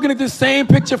I've been looking at this same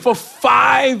picture for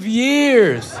 5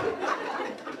 years.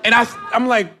 And I'm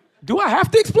like, do I have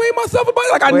to explain myself about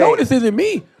it? Like, I know this isn't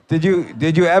me. Did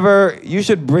you ever, you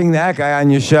should bring that guy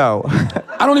on your show.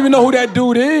 I don't even know who that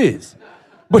dude is.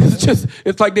 But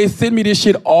it's like they send me this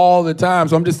shit all the time.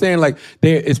 So I'm just saying, like,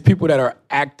 it's people that are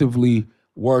actively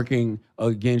working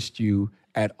against you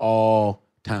at all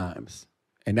times.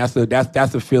 And that's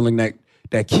a feeling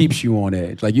that keeps you on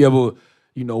edge. Like, you ever,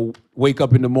 wake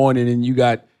up in the morning and you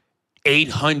got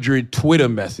 800 Twitter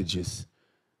messages.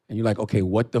 And you're like, okay,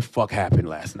 what the fuck happened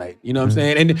last night? You know what I'm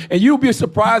saying? And you'll be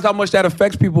surprised how much that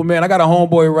affects people, man. I got a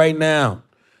homeboy right now.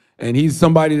 And he's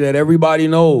somebody that everybody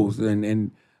knows.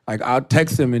 And like, I'll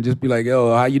text him and just be like,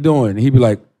 yo, how you doing? And he'd be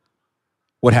like,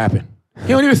 what happened? He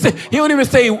don't even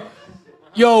say,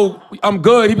 yo, I'm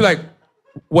good. He'd be like,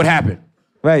 what happened?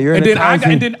 Right, and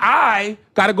then I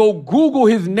gotta go Google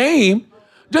his name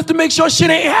just to make sure shit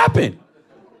ain't happened.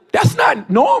 That's not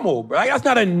normal, right? That's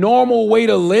not a normal way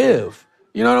to live.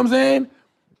 You know what I'm saying?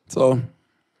 So,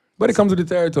 but it comes with the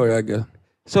territory, I guess.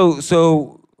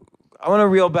 So I want to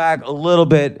reel back a little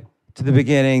bit to the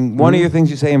beginning. One of your things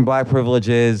you say in Black Privilege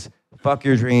is, fuck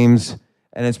your dreams.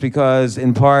 And it's because,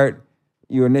 in part,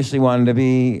 you initially wanted to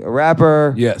be a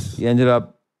rapper. Yes. You ended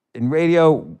up in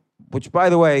radio, which, by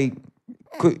the way,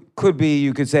 could be,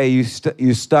 you could say you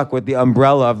stuck with the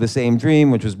umbrella of the same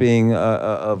dream, which was being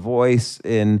a voice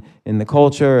in the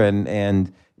culture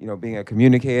and being a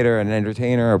communicator, an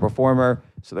entertainer, a performer.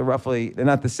 So they're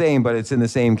not the same, but it's in the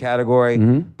same category.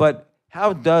 But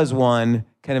how does one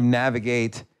kind of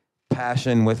navigate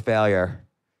passion with failure?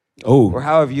 Oh, or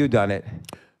how have you done it?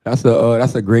 That's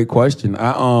a great question.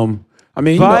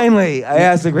 Finally, I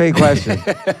asked a great question.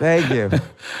 Thank you.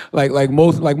 Like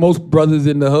most brothers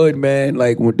in the hood, man.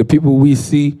 Like, the people we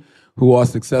see who are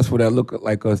successful that look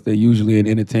like us, they're usually in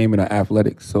entertainment or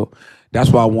athletics. So that's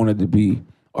why I wanted to be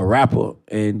a rapper.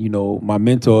 And my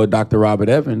mentor, Dr. Robert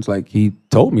Evans, like, he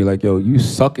told me, like, yo, you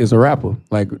suck as a rapper.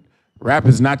 Like, rap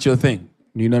is not your thing.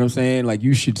 You know what I'm saying? Like,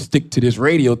 you should stick to this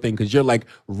radio thing because you're, like,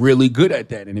 really good at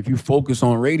that. And if you focus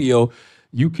on radio,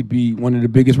 you could be one of the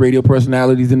biggest radio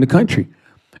personalities in the country.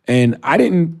 And I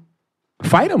didn't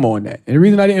fight him on that. And the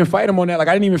reason I didn't fight him on that, like,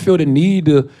 I didn't even feel the need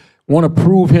to want to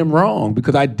prove him wrong,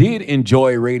 because I did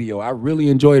enjoy radio. I really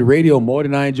enjoyed radio more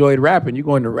than I enjoyed rapping. You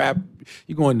go in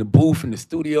the booth in the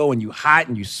studio and you hot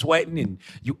and you sweating and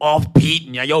you off beat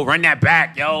and yo, run that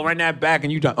back,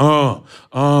 and you just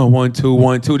 1 2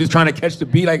 1 2, just trying to catch the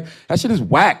beat. Like, that shit is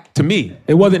whack to me.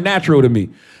 It wasn't natural to me.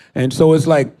 And so it's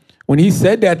like, when he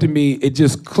said that to me, it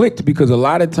just clicked, because a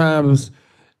lot of times,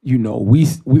 we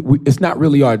it's not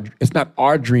really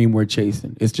our dream we're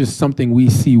chasing. It's just something we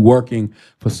see working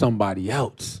for somebody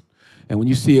else. And when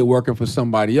you see it working for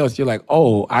somebody else, you're like,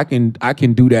 oh, I can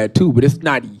do that too. But it's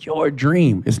not your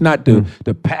dream. It's not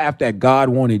the path that God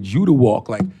wanted you to walk.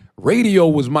 Like, radio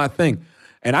was my thing.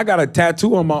 And I got a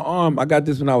tattoo on my arm. I got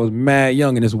this when I was mad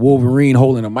young, and it's Wolverine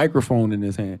holding a microphone in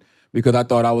his hand, because I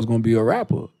thought I was going to be a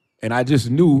rapper. And I just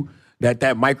knew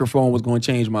that microphone was going to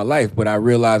change my life. But I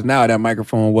realize now that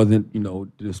microphone wasn't,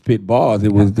 the spit bars.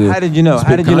 It was the How did you know?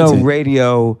 How did you know content.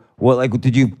 Radio? What, like,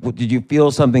 did you feel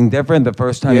something different the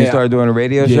first time you started doing a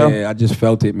radio show? Yeah, I just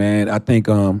felt it, man. I think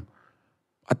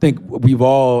we've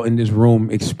all in this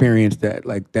room experienced that,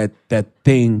 like, that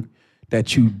thing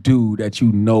that you do that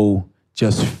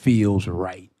just feels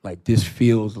right. Like, this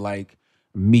feels like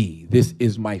me. This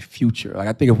is my future. Like,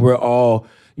 I think if we're all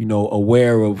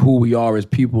aware of who we are as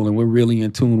people, and we're really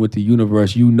in tune with the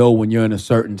universe, when you're in a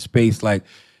certain space, like,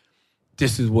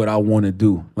 this is what I want to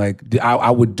do. Like,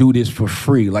 I would do this for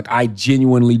free. Like, I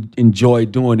genuinely enjoy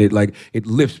doing it. Like, it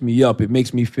lifts me up. It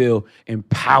makes me feel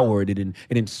empowered. It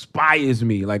inspires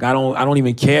me. Like, I don't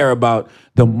even care about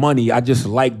the money. I just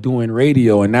like doing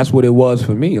radio, and that's what it was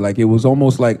for me. Like, it was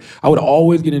almost like I would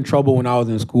always get in trouble when I was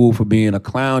in school for being a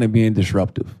clown and being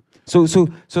disruptive. So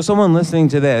someone listening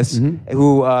to this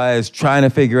who is trying to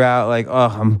figure out, like,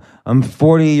 oh, I'm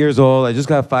 40 years old. I just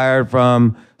got fired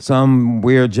from some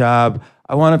weird job.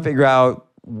 I want to figure out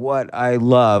what I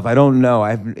love. I don't know.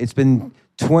 It's been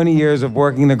 20 years of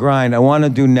working the grind. I want to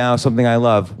do now something I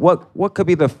love. What could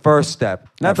be the first step?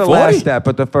 Not the 40? last step,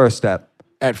 but the first step.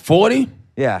 At 40?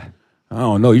 Yeah. I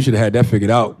don't know. You should have had that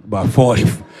figured out by 40.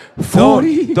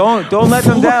 40? Don't let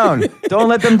them down. Don't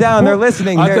let them down. They're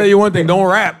listening. I'll tell you one thing. Don't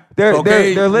rap. They're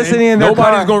listening in their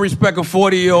car. Nobody's going to respect a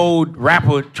 40-year-old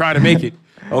rapper trying to make it,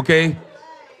 okay?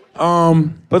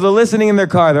 But they're listening in their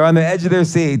car. They're on the edge of their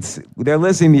seats. They're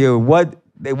listening to you. What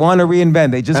they want to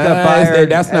reinvent. They just got fired.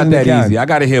 That's not that easy. I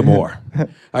got to hear more.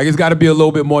 Like, it's got to be a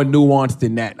little bit more nuanced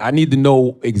than that. I need to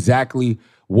know exactly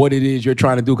what it is you're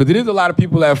trying to do. Because it is a lot of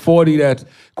people at 40 that's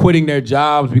quitting their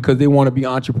jobs because they want to be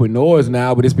entrepreneurs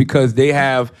now, but it's because they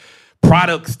have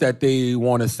products that they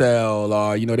want to sell,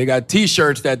 or, they got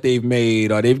T-shirts that they've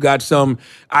made, or they've got some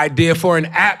idea for an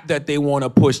app that they want to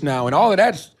push now. And all of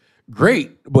that's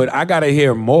great, but I got to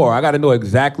hear more. I got to know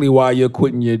exactly why you're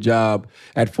quitting your job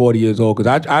at 40 years old,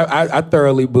 because I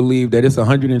thoroughly believe that it's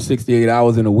 168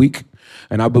 hours in a week,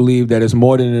 and I believe that it's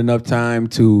more than enough time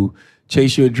to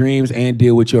chase your dreams and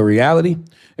deal with your reality.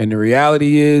 And the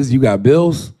reality is you got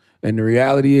bills. And the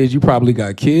reality is you probably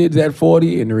got kids at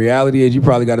 40. And the reality is you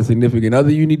probably got a significant other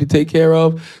you need to take care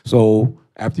of. So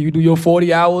after you do your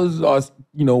 40 hours or,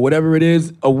 whatever it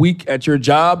is a week at your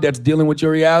job that's dealing with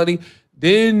your reality,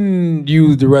 then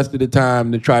use the rest of the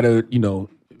time to try to,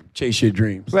 chase your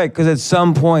dreams. Right, because at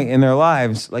some point in their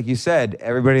lives, like you said,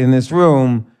 everybody in this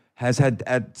room has had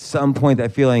at some point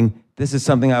that feeling, this is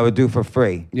something I would do for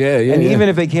free. Yeah. And even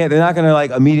if they can't, they're not going to like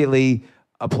immediately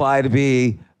apply to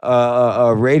be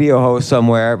a radio host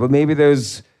somewhere, but maybe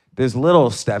there's little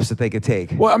steps that they could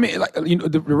take. Well, I mean,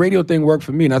 the radio thing worked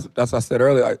for me, and that's what I said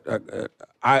earlier.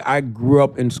 I grew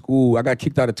up in school. I got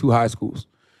kicked out of 2 high schools,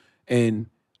 and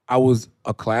I was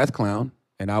a class clown,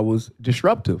 and I was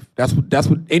disruptive. That's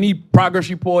what any progress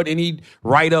report, any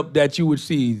write-up that you would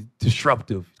see,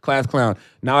 disruptive, class clown.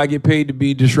 Now I get paid to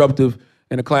be disruptive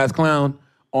and a class clown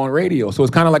on radio. So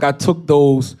it's kind of like I took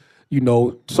those,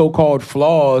 so-called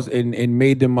flaws and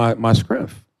made them my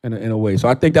strength in a way. So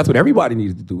I think that's what everybody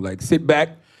needs to do. Like, sit back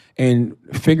and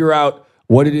figure out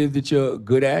what it is that you're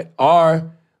good at,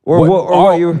 or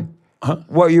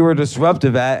what you were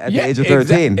disruptive at the age of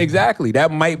 13. Exactly. That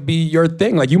might be your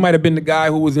thing. Like, you might have been the guy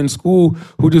who was in school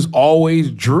who just always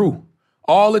drew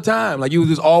all the time. Like, you was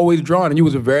just always drawing, and you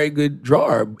was a very good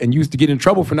drawer, and you used to get in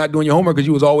trouble for not doing your homework because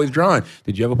you was always drawing.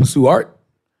 Did you ever pursue art?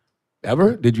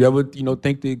 Ever? Did you ever,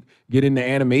 think to get into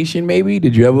animation maybe?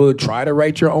 Did you ever try to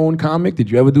write your own comic? Did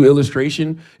you ever do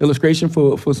illustration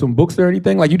for some books or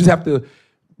anything? Like, you just have to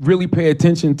really pay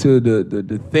attention to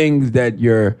the things that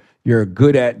you're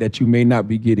good at that you may not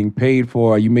be getting paid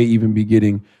for, or you may even be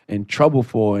getting in trouble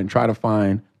for, and try to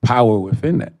find power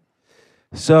within that.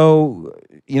 So,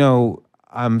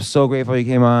 I'm so grateful you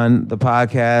came on the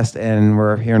podcast, and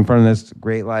we're here in front of this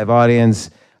great live audience.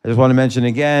 I just want to mention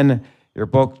again, your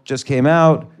book just came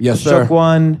out. Yes, The sir. Shook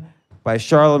One by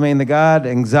Charlamagne the God,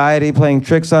 Anxiety Playing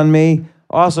Tricks on Me.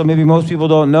 Also, maybe most people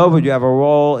don't know, but you have a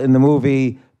role in the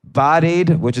movie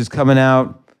Bodied, which is coming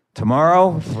out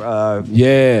tomorrow.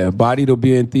 Bodied will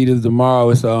be in theaters tomorrow.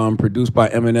 It's produced by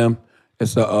Eminem.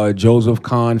 It's a Joseph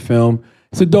Kahn film.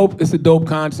 It's a dope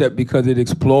concept because it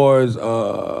explores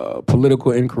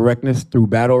political incorrectness through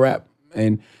battle rap.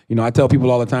 And, I tell people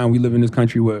all the time, we live in this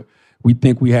country where we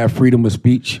think we have freedom of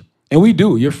speech. And we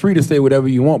do. You're free to say whatever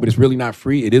you want, but it's really not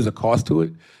free. It is a cost to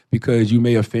it because you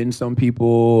may offend some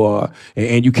people,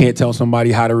 and you can't tell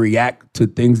somebody how to react to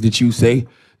things that you say.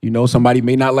 Somebody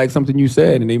may not like something you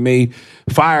said, and they may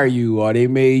fire you, or they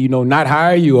may, not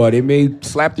hire you, or they may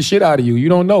slap the shit out of you. You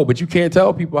don't know, but you can't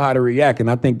tell people how to react.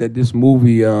 And I think that this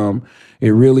movie, it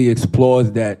really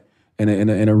explores that in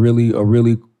a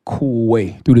really cool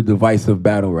way through the device of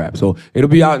battle rap. So it'll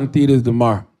be out in theaters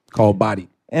tomorrow, called Body.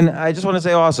 And I just want to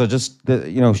say also, just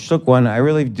the Shook One, I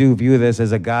really do view this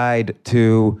as a guide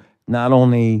to not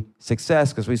only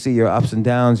success, because we see your ups and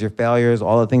downs, your failures,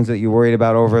 all the things that you worried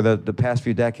about over the past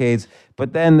few decades,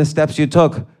 but then the steps you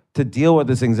took to deal with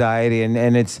this anxiety.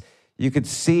 And you could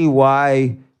see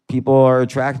why people are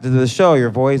attracted to the show. Your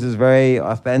voice is very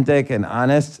authentic and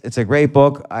honest. It's a great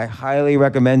book. I highly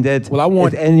recommend it. Well,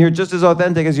 and you're just as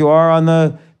authentic as you are on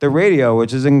the radio,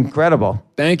 which is incredible.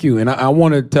 Thank you. And I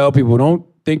want to tell people, don't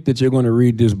think that you're going to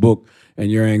read this book and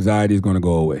your anxiety is going to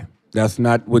go away. That's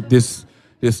not what this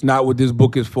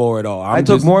book is for at all. I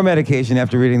took more medication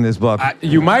after reading this book.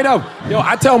 You might have.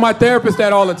 I tell my therapist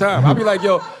that all the time. I'll be like,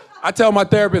 I tell my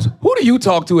therapist, who do you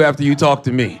talk to after you talk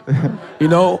to me?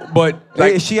 But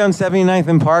like, is she on 79th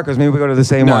and Park, or maybe we go to the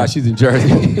same one? Nah, she's in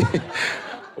Jersey.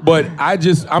 But I'm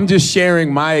just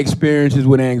sharing my experiences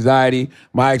with anxiety,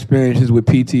 my experiences with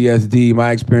PTSD,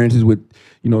 my experiences with,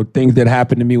 things that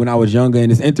happened to me when I was younger.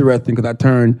 And it's interesting because I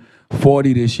turned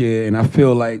 40 this year, and I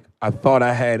feel like I thought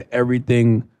I had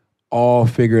everything all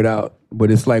figured out. But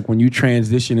it's like when you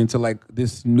transition into like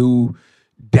this new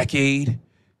decade,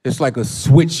 it's like a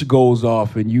switch goes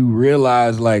off and you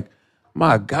realize like,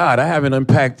 my God, I haven't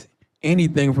unpacked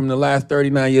anything from the last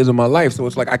 39 years of my life. So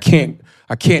it's like I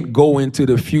can't go into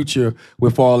the future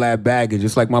with all that baggage.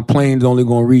 It's like my plane's only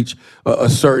gonna reach a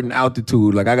certain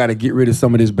altitude. Like I gotta get rid of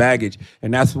some of this baggage.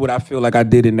 And that's what I feel like I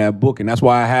did in that book. And that's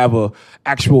why I have a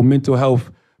actual mental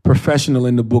health professional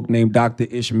in the book named Dr.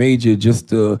 Ish Major, just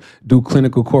to do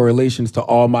clinical correlations to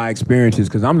all my experiences,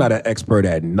 because I'm not an expert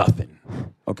at nothing,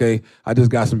 okay? I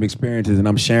just got some experiences and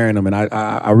I'm sharing them. And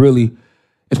I really,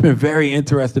 it's been very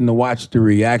interesting to watch the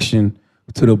reaction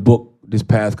to the book this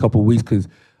past couple of weeks, because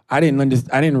I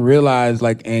didn't realize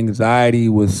like anxiety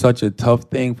was such a tough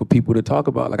thing for people to talk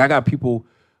about. Like I got people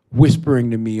whispering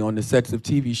to me on the sets of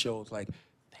TV shows like,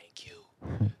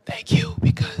 thank you,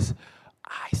 because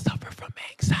I suffer from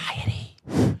anxiety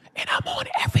and I'm on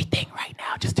everything right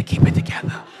now just to keep it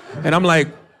together. And I'm like,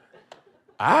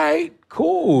 all right,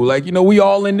 cool. Like, we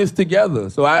all in this together.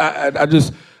 So I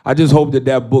just hope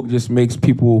that book just makes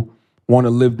people want to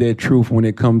live their truth when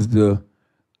it comes to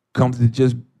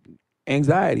just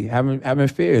anxiety, having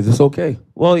fears. It's okay.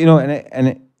 Well,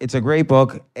 and it's a great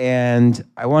book. And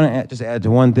I want to just add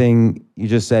to one thing you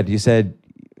just said. You said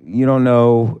you don't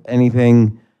know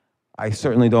anything. I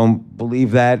certainly don't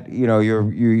believe that.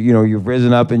 You've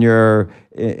risen up in your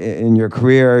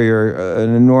career. You're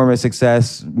an enormous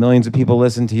success. Millions of people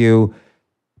listen to you.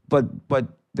 But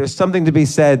there's something to be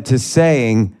said to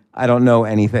saying I don't know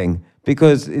anything,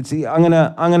 because I'm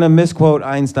gonna misquote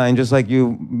Einstein, just like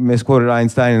you misquoted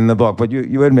Einstein in the book. But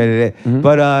you admitted it. Mm-hmm.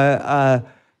 But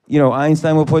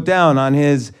Einstein would put down on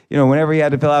his, whenever he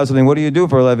had to fill out something, what do you do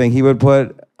for a living? He would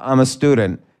put, I'm a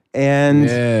student. And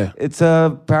it's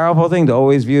a powerful thing to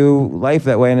always view life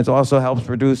that way, and it also helps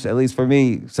produce, at least for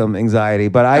me, some anxiety.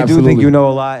 But I do think you know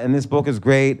a lot, and this book is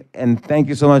great. And thank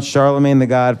you so much, Charlamagne the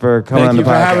God, for coming on the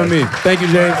podcast. Thank you for having me. Thank you,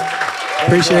 James.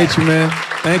 Appreciate you, man.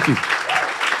 Thank you.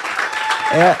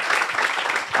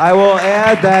 I will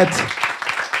add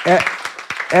that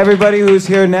everybody who's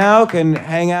here now can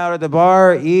hang out at the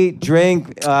bar, eat, drink,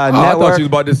 network. I thought you was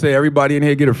about to say everybody in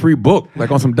here get a free book,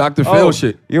 like on some Dr. Phil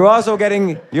shit. You're also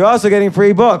getting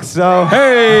free books. So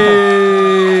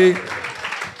hey.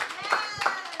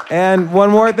 And one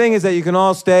more thing is that you can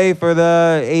all stay for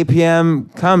the 8 p.m.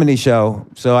 comedy show.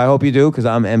 So I hope you do, because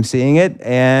I'm emceeing it.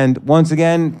 And once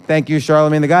again, thank you,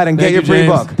 Charlamagne the God, and get your free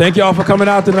book. Thank you all for coming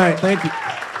out tonight. Thank you.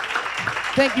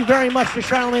 Thank you very much to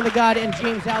Charlamagne the God and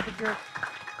James Altucher.